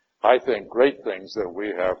 I think, great things that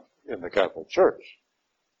we have in the Catholic Church.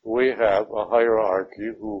 We have a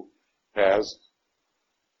hierarchy who has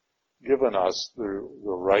given us the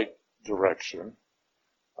right direction.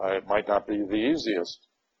 It might not be the easiest,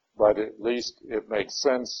 but at least it makes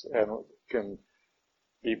sense and can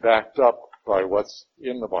be backed up by what's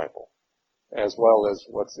in the Bible, as well as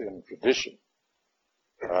what's in tradition.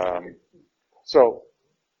 So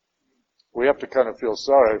we have to kind of feel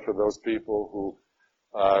sorry for those people who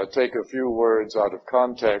take a few words out of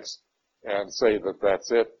context and say that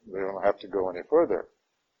that's it. They don't have to go any further.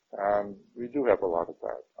 And we do have a lot of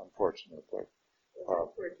that, unfortunately.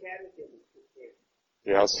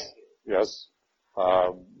 Yes, yes,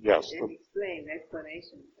 yes. And explain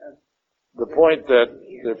explanation of The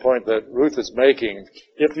point that Ruth is making,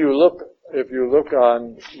 if you look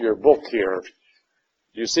on your book here,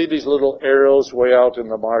 do you see these little arrows way out in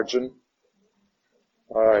the margin?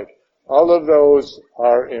 All right. All of those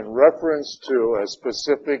are in reference to a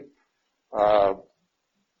specific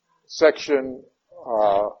section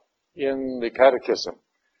in the Catechism.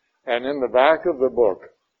 And in the back of the book,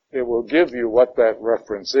 it will give you what that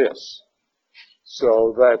reference is.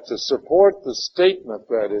 So that to support the statement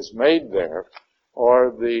that is made there,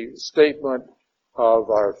 or the statement of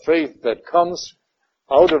our faith that comes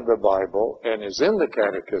out of the Bible and is in the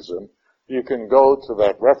Catechism, you can go to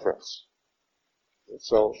that reference.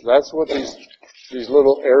 So that's what these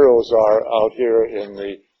little arrows are out here in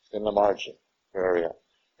the margin area.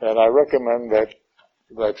 And I recommend that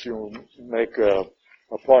you make a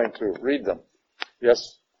point to read them.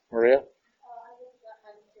 Yes, Maria?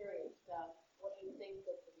 I'm curious, what you think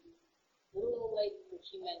of the little old ladies that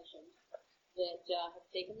you mentioned that have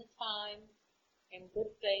taken the time in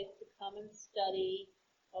good faith to come and study.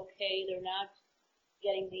 Okay, they're not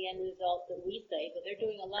getting the end result that we say, but they're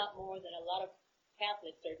doing a lot more than a lot of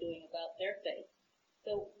Catholics are doing about their faith.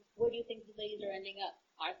 So where do you think the ladies are ending up?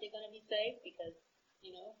 Aren't they going to be saved? Because,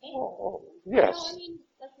 hey. Yes. No, I mean,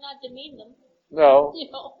 let's not demean them. No, You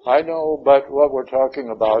know? I know, but what we're talking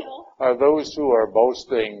about are those who are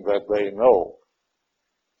boasting that they know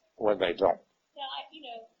when they don't. Yeah,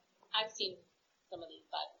 I've seen some of these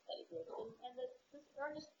Bible study groups, and there's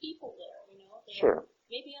earnest people there, They're Sure.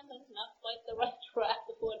 maybe on not quite the right track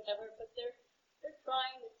or whatever, but they're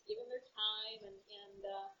trying, it's giving their time, and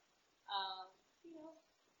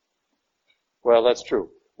Well, that's true.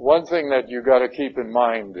 One thing that you got to keep in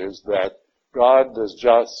mind is that God does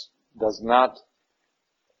not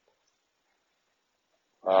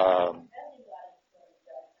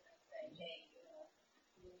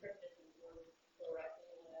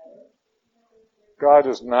God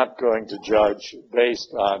is not going to judge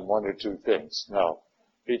based on one or two things. No.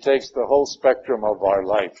 He takes the whole spectrum of our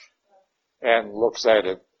life and looks at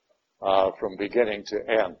it from beginning to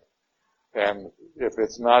end. And if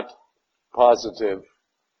it's not positive,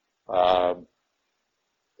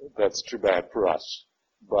 that's too bad for us.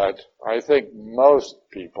 But I think most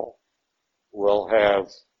people will have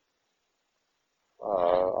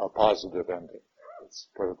a positive ending. Let's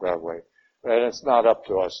put it that way. And it's not up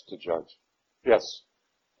to us to judge. Yes?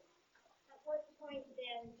 At what point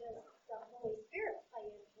then does the Holy Spirit play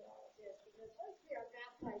into all of this? Because once we are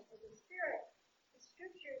baptized with the Spirit, the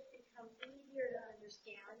Scriptures become easier to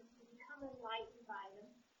understand. We become enlightened by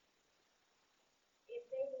them. If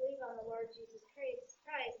they believe on the Lord Jesus Christ,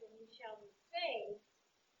 then you shall be saved.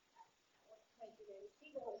 At what point do they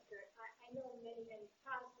receive the Holy Spirit? I know many, many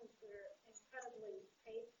Protestants that are incredibly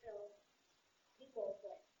faith-filled people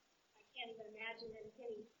that I can't even imagine in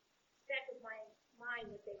any back of my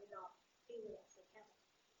mind that they would not be with us in heaven.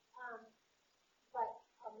 But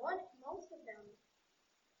most of them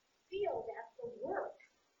feel that the work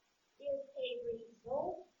is a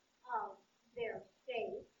result of their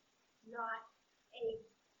faith, not a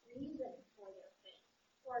reason for their faith,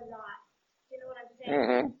 or not. You know what I'm saying?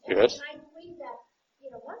 Mm-hmm. Yes. And I believe that,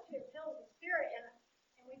 once we're filled with the Spirit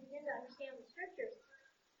and we begin to understand the Scriptures,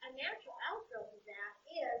 a natural outgrowth of that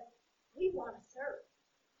is we want to serve.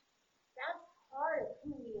 That's part of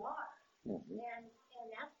who we are. Mm-hmm. And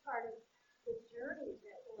that's part of the journey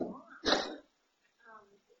that we're on.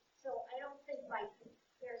 So I don't think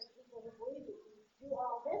there's people who believe that you do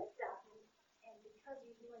all this stuff and because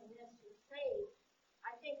you're doing this, you're saved.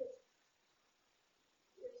 I think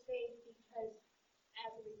you're saved because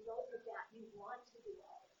as a result of that, you want to do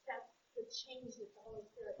all this. That's the change that the Holy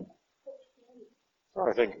Spirit puts in you.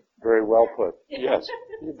 I think very well put. Yes.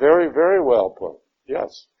 Very, very well put.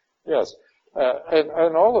 Yes. Yes.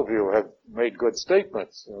 And all of you have made good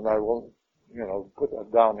statements, and I won't, put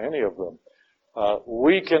down any of them.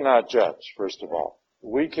 We cannot judge, first of all.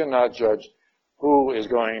 We cannot judge who is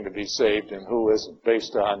going to be saved and who isn't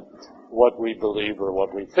based on what we believe or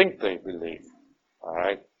what we think they believe. All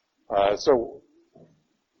right? So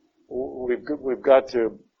we've got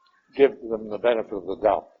to give them the benefit of the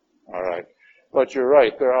doubt. All right? But you're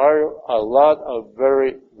right. There are a lot of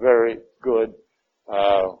very, very good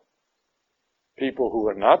people who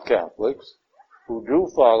are not Catholics who do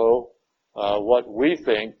follow what we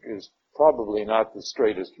think is probably not the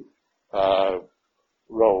straightest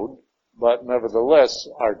road, but nevertheless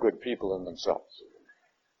are good people in themselves.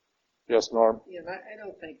 Yes, Norm? Yeah, I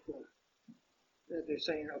don't think that they're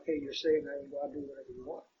saying, okay, you're saved, now you go out and do whatever you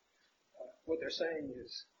want. What they're saying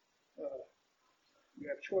is, you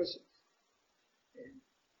have choices. And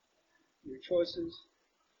your choices,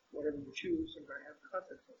 whatever you choose, are going to have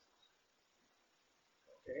consequences.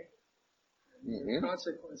 Okay? And the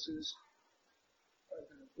consequences are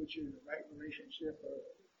going to put you in the right relationship or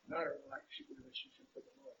not a relationship with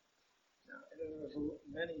the Lord. Now, and then there's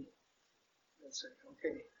many that say,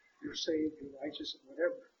 okay, you're saved, you're righteous, and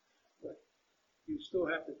whatever, but you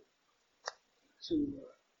still have to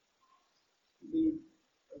lead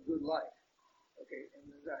a good life. Okay, and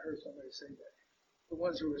I heard somebody say that. The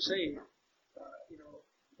ones who are saved,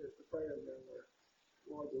 there's the prayer there where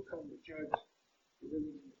Lord will come to judge the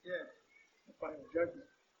living and the dead, the final judgment.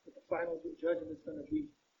 But the final judgment is going to be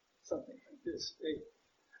something like this. Hey,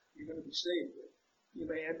 you're going to be saved. You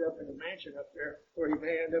may end up in a mansion up there, or you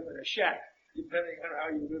may end up in a shack, depending on how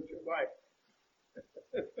you lived your life.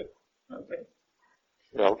 Okay.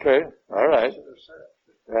 Okay. All right.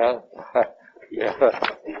 Yeah. Yeah.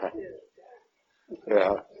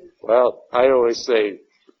 Yeah. Well, I always say,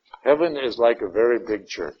 heaven is like a very big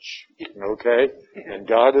church. Okay? And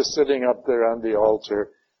God is sitting up there on the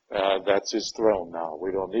altar. That's His throne now.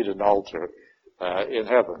 We don't need an altar in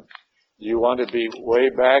heaven. You want to be way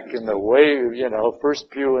back in the way,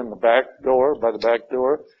 first pew in the back door, by the back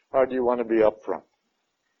door, or do you want to be up front?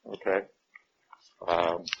 Okay?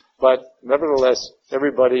 But nevertheless,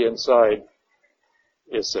 everybody inside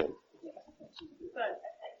is saved. But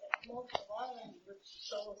a lot of them would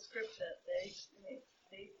show scripture that they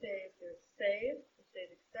say if they're saved, if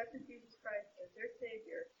they've accepted Jesus Christ as their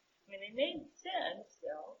Savior, I mean, they may sin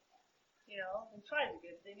still, and try to be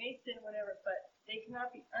good. They may sin, whatever, but they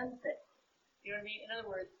cannot be unsaved. You know what I mean? In other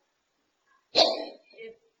words,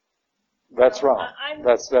 That's wrong.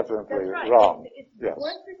 That's definitely right. wrong. Yes.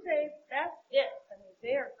 Once they're saved, that's it. I mean,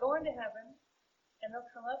 they are going to heaven, and they'll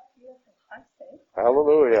come up to you and say, I'm saved.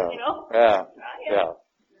 Hallelujah. Yeah. Yeah.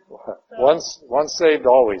 So, once saved,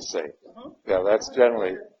 always saved. Yeah, that's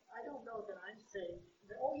generally. I don't know that I'm saved.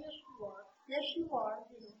 Oh, yes, you are. Yes, you are.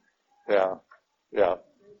 Yeah. Yeah.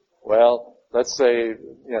 Well, let's say,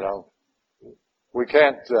 we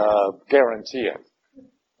can't guarantee it.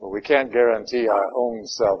 Well, we can't guarantee our own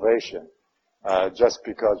salvation just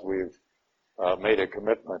because we've made a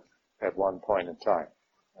commitment at one point in time.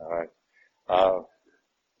 All right.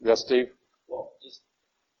 Yes, Steve? Well, just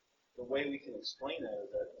the way we can explain it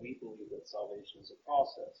is that we believe that salvation is a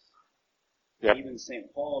process. Yep. Even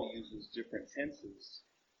St. Paul uses different tenses,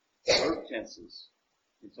 verb tenses,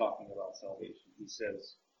 in talking about salvation. He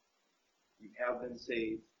says, you have been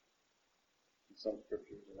saved in some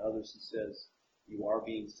scriptures, and others he says, you are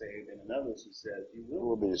being saved, and in others he says, you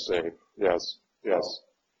will be saved. Yes, yes.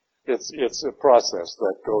 It's a process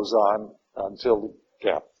that goes on until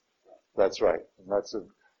death. That's right. And that's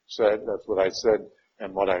what I said,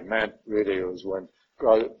 and what I meant really was when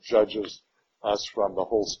God judges us from the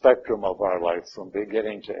whole spectrum of our life, from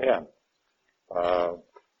beginning to end.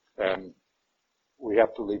 And we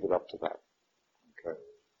have to leave it up to that. Okay.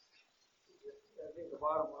 I think the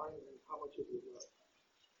bottom line is how much have you done?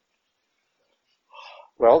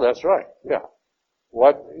 Well, that's right. Yeah.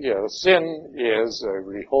 Sin is a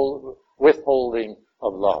withholding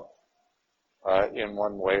of love in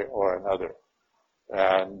one way or another.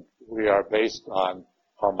 And we are based on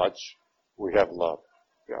how much we have loved.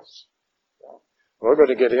 Yes. Yeah. We're going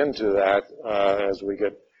to get into that as we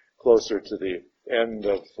get closer to the end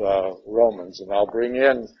of Romans. And I'll bring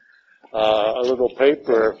in a little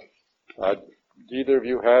paper. Do either of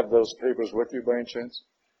you have those papers with you by any chance?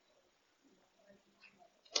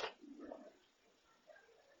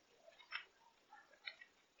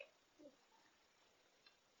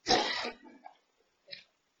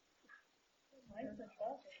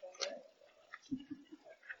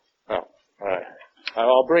 Oh, all right.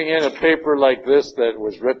 I'll bring in a paper like this that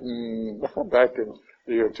was written back in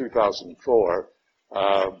the year 2004.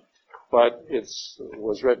 but it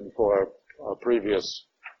was written for a previous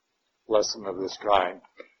lesson of this kind.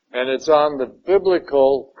 And it's on the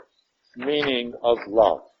biblical meaning of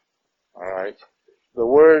love. All right? The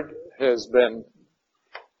word has been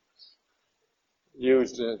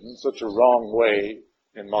used in such a wrong way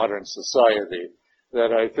in modern society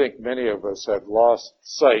that I think many of us have lost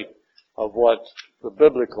sight of what the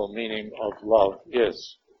biblical meaning of love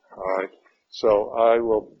is. All right? So I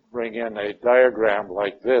will bring in a diagram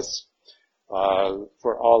like this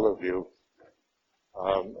for all of you,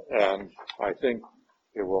 and I think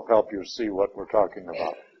it will help you see what we're talking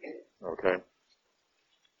about. Okay?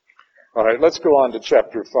 All right, let's go on to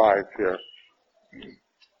chapter 5 here.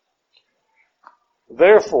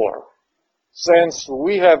 Therefore, since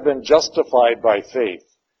we have been justified by faith,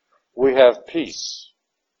 we have peace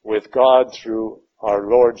with God through our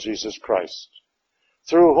Lord Jesus Christ,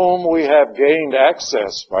 through whom we have gained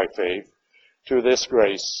access by faith to this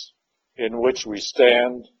grace in which we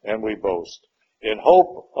stand and we boast, in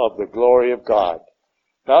hope of the glory of God.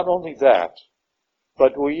 Not only that,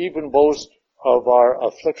 but we even boast of our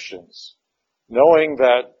afflictions, knowing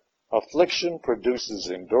that affliction produces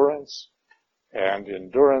endurance, and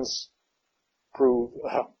endurance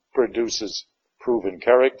produces proven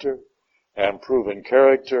character, and proven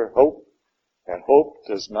character hope, and hope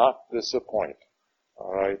does not disappoint.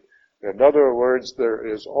 All right? In other words, there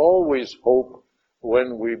is always hope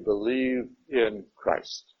when we believe in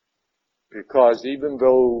Christ. Because even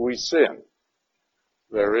though we sin,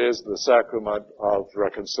 there is the sacrament of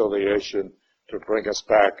reconciliation to bring us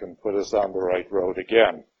back and put us on the right road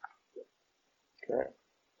again. Okay.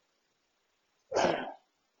 You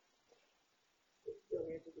don't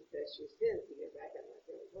have to confess your sins to get back on that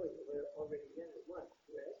road. You were already done it once,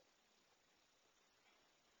 correct?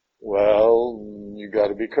 Well, you got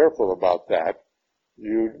to be careful about that.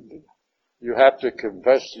 You have to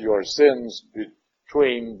confess your sins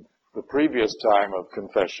between the previous time of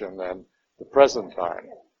confession and the present time.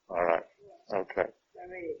 All right. Okay. I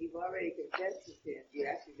mean, if you've already confessed your sins, you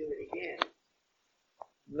have to do it again.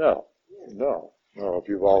 No. If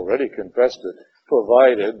you've already confessed it,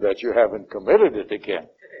 provided that you haven't committed it again.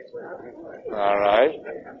 All right?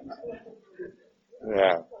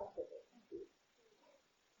 Yeah.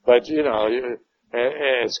 But,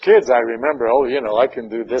 as kids, I remember, I can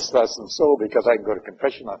do this, thus, and so because I can go to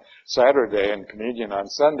confession on Saturday and communion on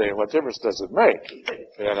Sunday. What difference does it make?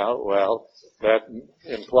 Well, that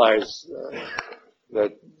implies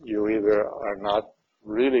that you either are not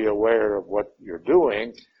really aware of what you're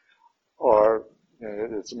doing or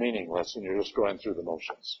it's meaningless and you're just going through the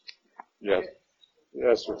motions. Yes.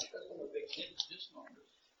 Yes, sir.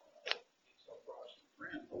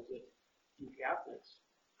 Catholics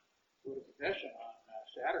go to confession on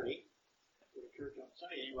Saturday, go to church on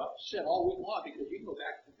Sunday, and you go out and sin all week long because you can go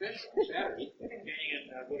back to confession on Saturday and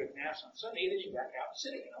go to Mass on Sunday, then you back out and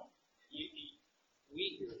sin,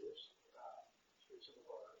 We hear this through some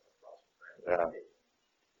of our Protestant friends. Yeah.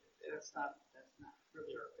 That's not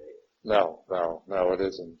really our faith. No, it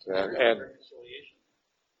isn't. And reconciliation.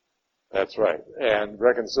 That's right. And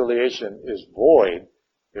reconciliation is void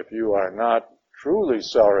if you are not truly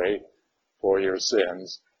sorry for your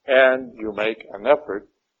sins and you make an effort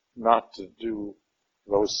not to do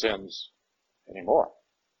those sins anymore.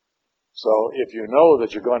 So if you know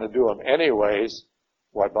that you're going to do them anyways,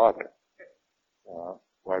 why bother?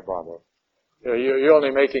 Why bother? You're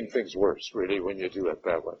only making things worse, really, when you do it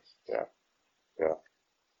that way. Yeah.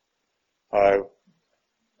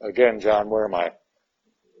 Again, John, where am I?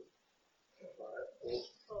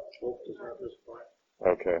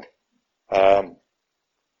 Okay.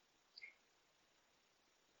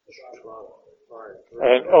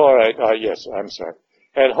 And all right. Yes, I'm sorry.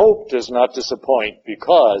 And hope does not disappoint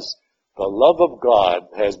because the love of God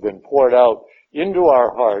has been poured out into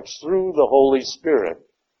our hearts through the Holy Spirit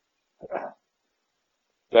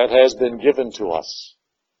that has been given to us.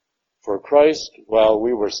 For Christ, while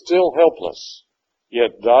we were still helpless,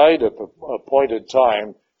 yet died at the appointed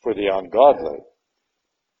time for the ungodly.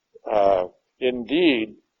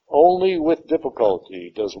 Indeed, only with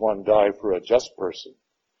difficulty does one die for a just person.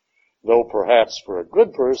 Though perhaps for a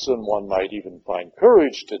good person one might even find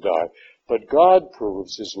courage to die. But God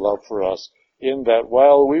proves his love for us in that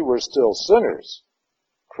while we were still sinners,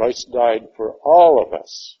 Christ died for all of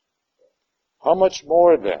us. How much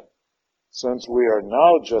more then, since we are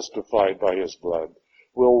now justified by his blood,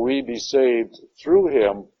 will we be saved through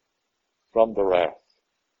him from the wrath?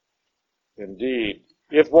 Indeed,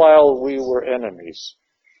 if while we were enemies,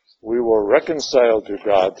 we were reconciled to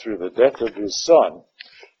God through the death of his Son,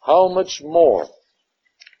 how much more,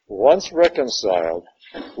 once reconciled,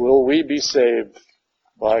 will we be saved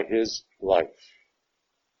by his life.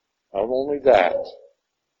 Not only that,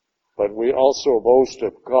 but we also boast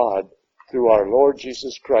of God through our Lord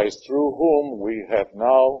Jesus Christ, through whom we have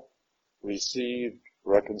now received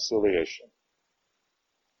reconciliation.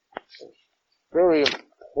 Very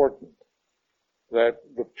important that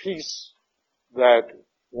the peace that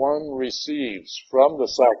one receives from the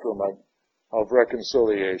sacrament of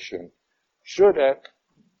reconciliation should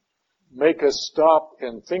make us stop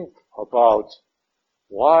and think about,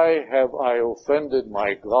 why have I offended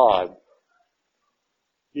my God?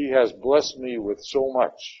 He has blessed me with so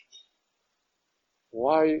much.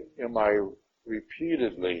 Why am I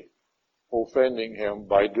repeatedly offending him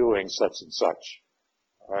by doing such and such?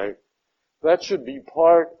 Right? That should be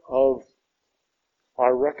part of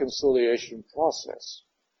our reconciliation process.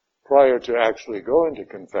 Prior to actually going to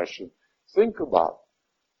confession, think about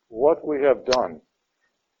what we have done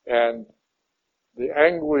and the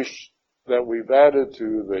anguish that we've added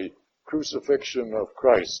to the crucifixion of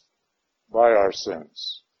Christ by our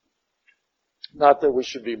sins. Not that we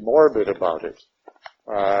should be morbid about it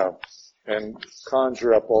and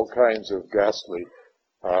conjure up all kinds of ghastly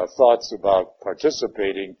thoughts about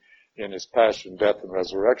participating in his passion, death, and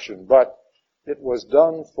resurrection, but it was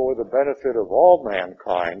done for the benefit of all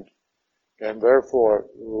mankind, and therefore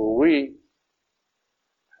we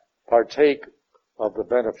partake of the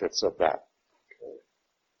benefits of that.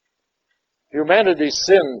 Humanity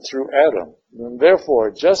sinned through Adam, and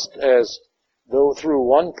therefore, just as though through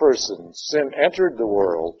one person sin entered the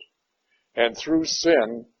world, and through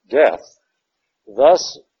sin, death,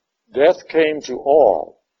 thus death came to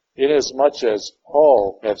all, inasmuch as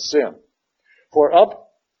all have sinned. For up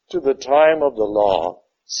to the time of the law,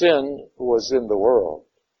 sin was in the world,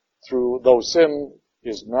 though sin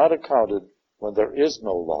is not accounted when there is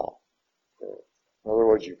no law. In other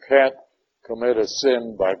words, you can't commit a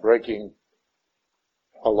sin by breaking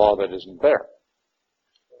a law that isn't there.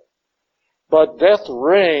 But death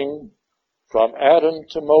reigned from Adam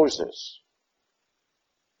to Moses,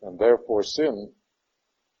 and therefore sin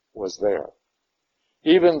was there.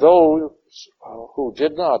 Even those who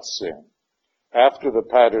did not sin, after the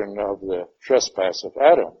pattern of the trespass of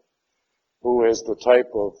Adam, who is the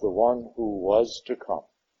type of the one who was to come.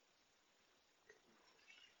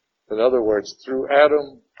 In other words, through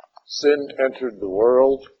Adam, sin entered the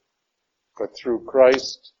world, but through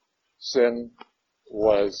Christ, sin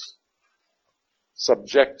was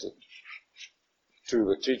subjected to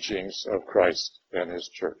the teachings of Christ and his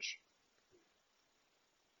church.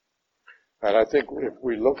 And I think if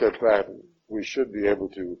we look at that, we should be able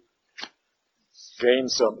to gain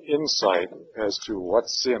some insight as to what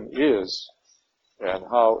sin is and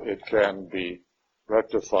how it can be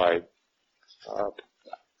rectified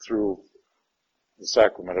through the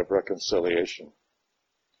sacrament of reconciliation.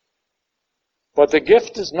 But the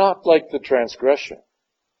gift is not like the transgression.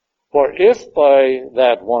 For if by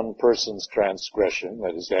that one person's transgression,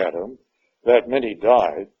 that is Adam, that many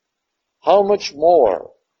died, how much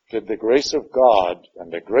more did the grace of God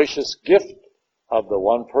and the gracious gift of the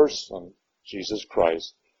one person, Jesus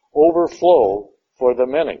Christ, overflow for the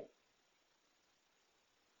many?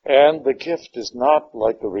 And the gift is not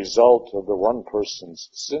like the result of the one person's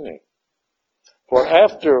sinning. For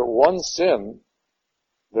after one sin,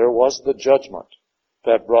 there was the judgment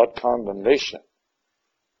that brought condemnation.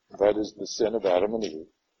 That is the sin of Adam and Eve.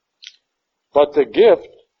 But the gift,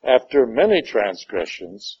 after many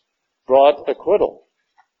transgressions, brought acquittal.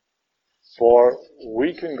 For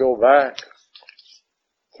we can go back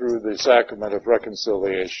through the sacrament of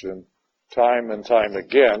reconciliation time and time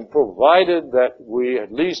again, provided that we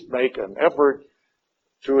at least make an effort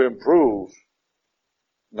to improve,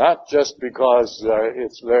 not just because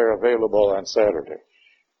it's there available on Saturday.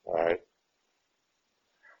 All right?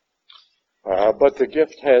 But the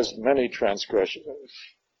gift has many transgressions.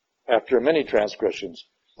 After many transgressions,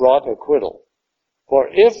 brought acquittal. For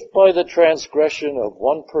if by the transgression of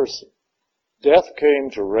one person death came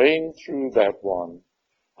to reign through that one,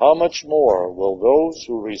 how much more will those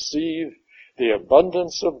who receive the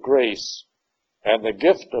abundance of grace and the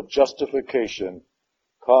gift of justification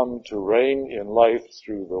come to reign in life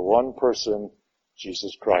through the one person,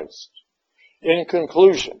 Jesus Christ? In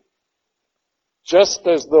conclusion, just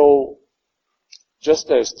as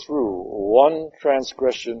through one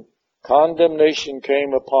transgression condemnation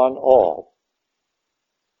came upon all,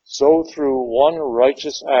 so through one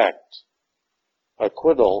righteous act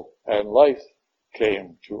acquittal and life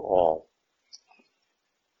came to all.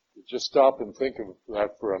 Just stop and think of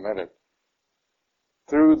that for a minute.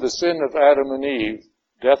 Through the sin of Adam and Eve,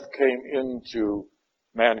 death came into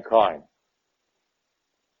mankind.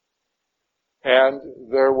 And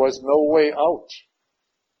there was no way out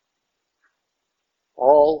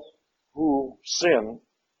all who sin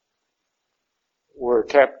were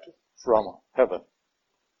kept from heaven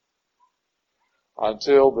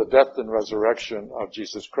until the death and resurrection of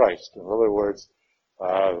Jesus Christ. In other words,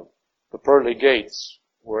 the pearly gates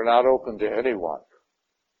were not open to anyone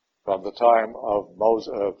from the time of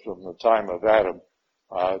Moses, from the time of Adam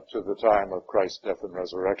to the time of Christ's death and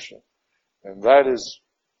resurrection. And that is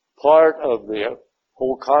part of the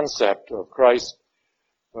whole concept of Christ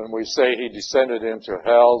when we say he descended into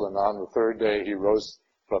hell and on the third day he rose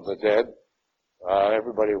from the dead.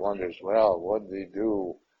 Everybody wonders, well, what did he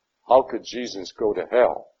do? How could Jesus go to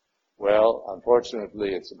hell? Well,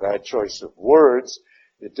 unfortunately, it's a bad choice of words.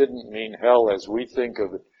 It didn't mean hell as we think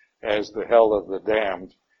of it as the hell of the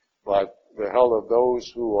damned, but the hell of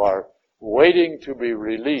those who are waiting to be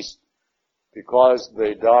released because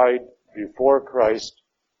they died before Christ,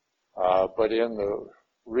 but in the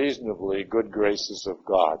reasonably good graces of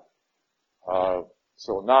God.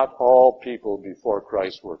 So not all people before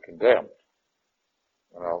Christ were condemned.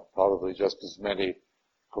 Probably just as many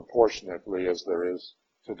proportionately as there is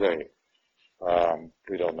today.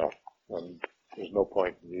 We don't know. And there's no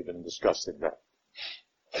point in even discussing that.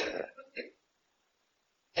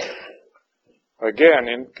 Again,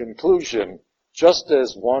 in conclusion, just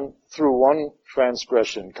as through one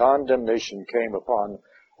transgression condemnation came upon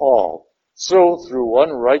all, so through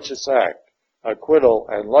one righteous act acquittal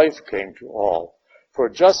and life came to all. For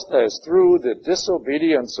just as through the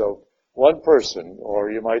disobedience of one person, or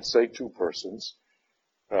you might say two persons,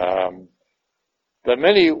 the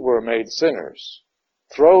many were made sinners,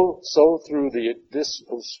 so through the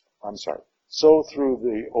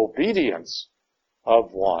obedience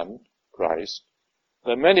of one, Christ,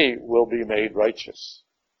 the many will be made righteous.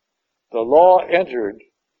 The law entered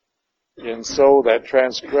in so that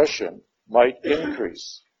transgression might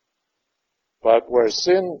increase. But where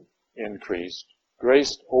sin increased,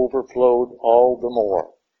 grace overflowed all the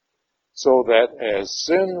more, so that as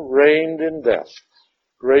sin reigned in death,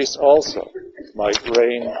 grace also might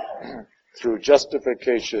reign through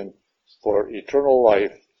justification for eternal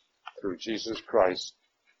life through Jesus Christ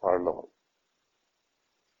our Lord.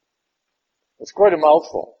 It's quite a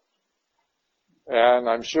mouthful. And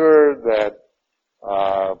I'm sure that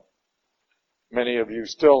many of you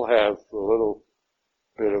still have a little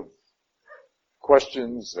bit of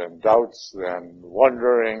questions and doubts and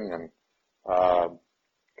wondering and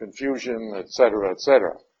confusion, etc.,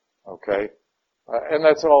 etc. Okay? And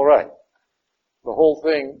that's all right. The whole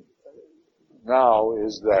thing now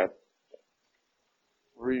is that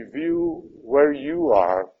review where you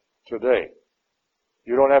are today.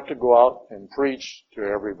 You don't have to go out and preach to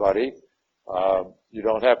everybody. You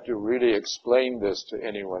don't have to really explain this to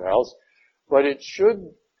anyone else. But it should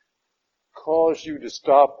cause you to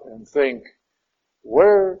stop and think,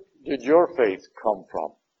 where did your faith come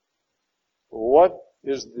from? What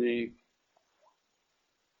is the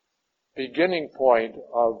beginning point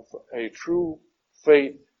of a true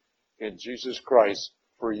faith in Jesus Christ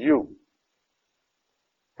for you?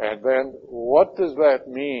 And then what does that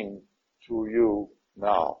mean to you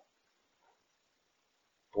now?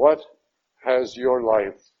 What has your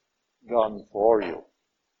life done for you?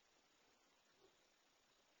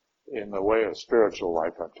 In the way of spiritual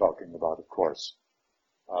life I'm talking about, of course.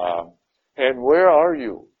 And where are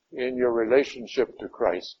you in your relationship to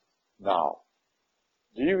Christ now?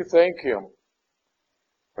 Do you thank Him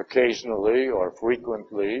occasionally or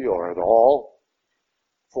frequently or at all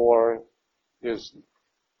for His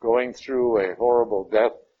going through a horrible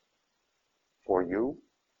death for you?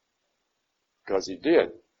 Because He did.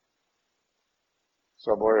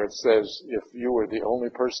 Somewhere it says, if you were the only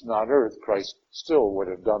person on earth, Christ still would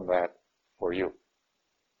have done that for you.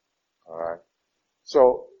 Alright?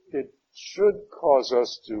 So, it should cause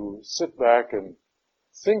us to sit back and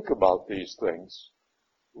think about these things.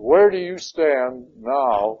 Where do you stand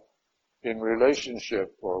now in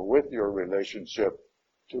relationship or with your relationship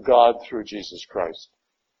to God through Jesus Christ?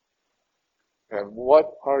 And what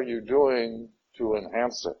are you doing to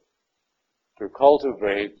enhance it, to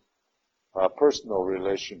cultivate a personal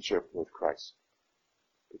relationship with Christ?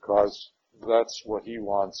 Because that's what He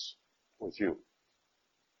wants with you.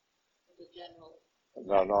 The general.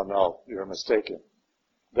 No, you're mistaken.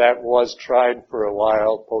 That was tried for a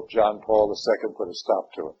while. Pope John Paul II put a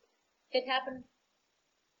stop to it. It happened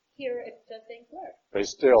here at St. Clair. They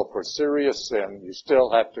still, for serious sin, you still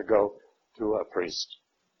have to go to a priest.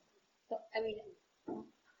 So,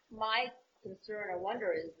 my concern or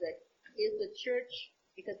wonder is that is the church,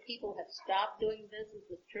 because people have stopped doing this, is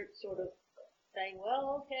the church sort of saying,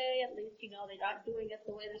 well, okay, at least, they're not doing it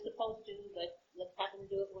the way they're supposed to, but let's have them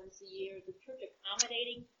do it once a year. Is the church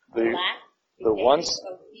accommodating that?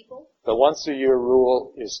 The once a year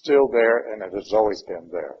rule is still there, and it has always been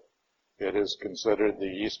there. It is considered the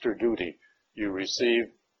Easter duty. You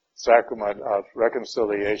receive sacrament of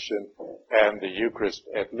reconciliation and the Eucharist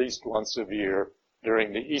at least once a year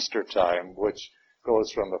during the Easter time, which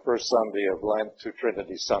goes from the first Sunday of Lent to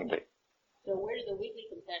Trinity Sunday. So where did the weekly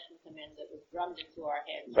confession come in that was drummed into our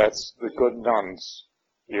heads? That's the good nuns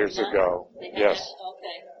years ago. Yes.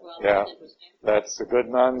 Okay. Well, Yeah. that's interesting. That's the good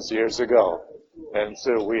nuns years ago. And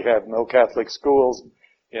so we have no Catholic schools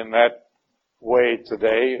in that way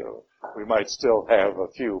today. We might still have a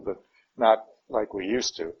few, but not like we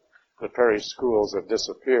used to. The parish schools have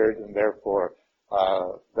disappeared, and therefore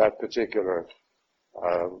that particular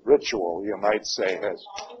ritual, you might say,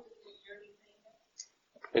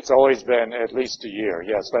 it's always been at least a year.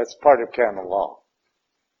 Yes, that's part of canon law.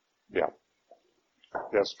 Yeah.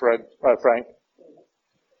 Yes, Frank?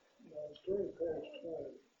 During past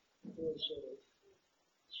time, was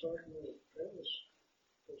sacrament of penance,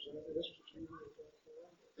 was that instituted at that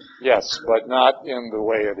time? Yes, but not in the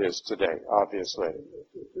way it is today, obviously.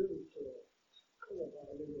 It didn't come about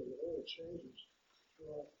any of the old changes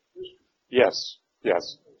throughout history. Yes. Until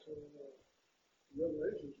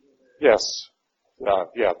Revelations were there. Yes.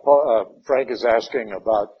 Frank is asking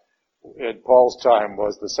about, in Paul's time,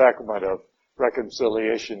 was the sacrament of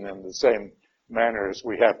reconciliation in the same manner as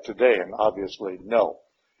we have today? And obviously, no.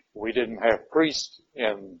 We didn't have priests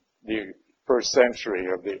in the first century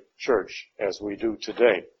of the church as we do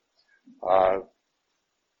today.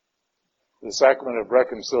 The sacrament of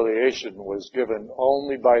reconciliation was given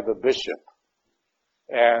only by the bishop,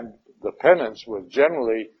 and the penance was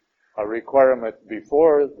generally a requirement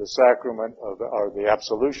before the sacrament or the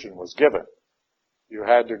absolution was given. You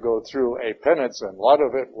had to go through a penance, and a lot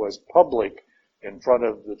of it was public in front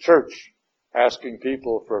of the church, asking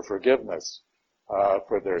people for forgiveness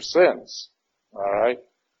for their sins. All right?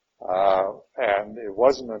 And it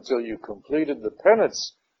wasn't until you completed the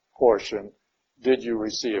penance portion did you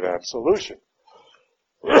receive absolution.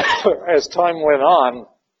 As time went on,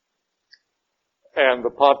 and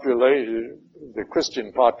the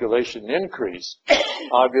Christian population increased,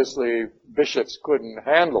 obviously bishops couldn't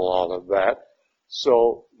handle all of that,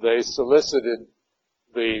 so they solicited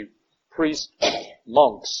the priest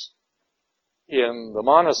monks in the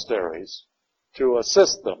monasteries to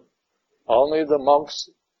assist them. Only the monks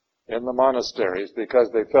in the monasteries, because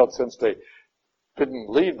they felt since they couldn't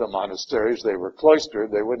leave the monasteries, they were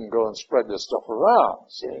cloistered, they wouldn't go and spread this stuff around.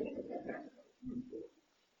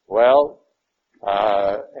 Well,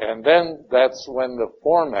 and then that's when the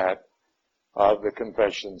format of the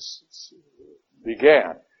confessions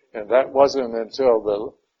began. And that wasn't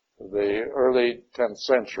until the early 10th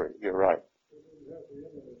century. You're right.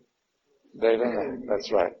 They didn't know.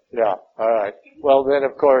 That's right. Yeah. All right. Well, then,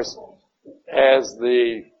 of course, as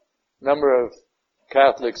the number of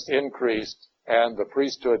Catholics increased and the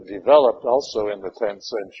priesthood developed also in the 10th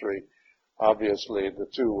century, obviously the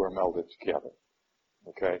two were melded together.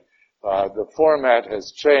 Okay. The format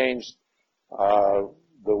has changed. The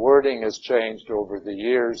wording has changed over the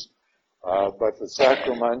years. But the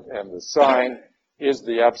sacrament and the sign is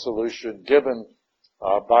the absolution given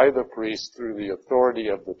by the priest through the authority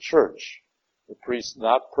of the church. The priest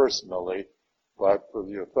not personally, but for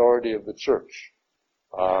the authority of the church,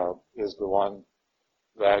 is the one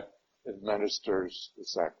that administers the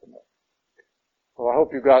sacrament. Well, I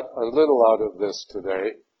hope you got a little out of this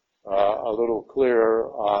today, a little clearer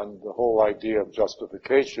on the whole idea of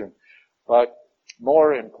justification. But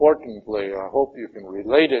more importantly, I hope you can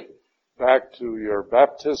relate it back to your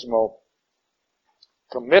baptismal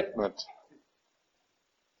commitment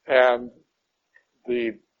and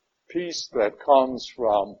the peace that comes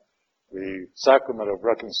from the sacrament of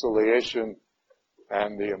reconciliation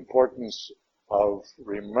and the importance of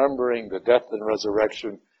remembering the death and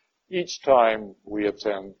resurrection each time we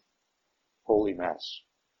attend Holy Mass.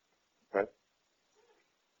 Okay?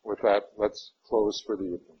 With that, let's close for the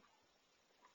evening.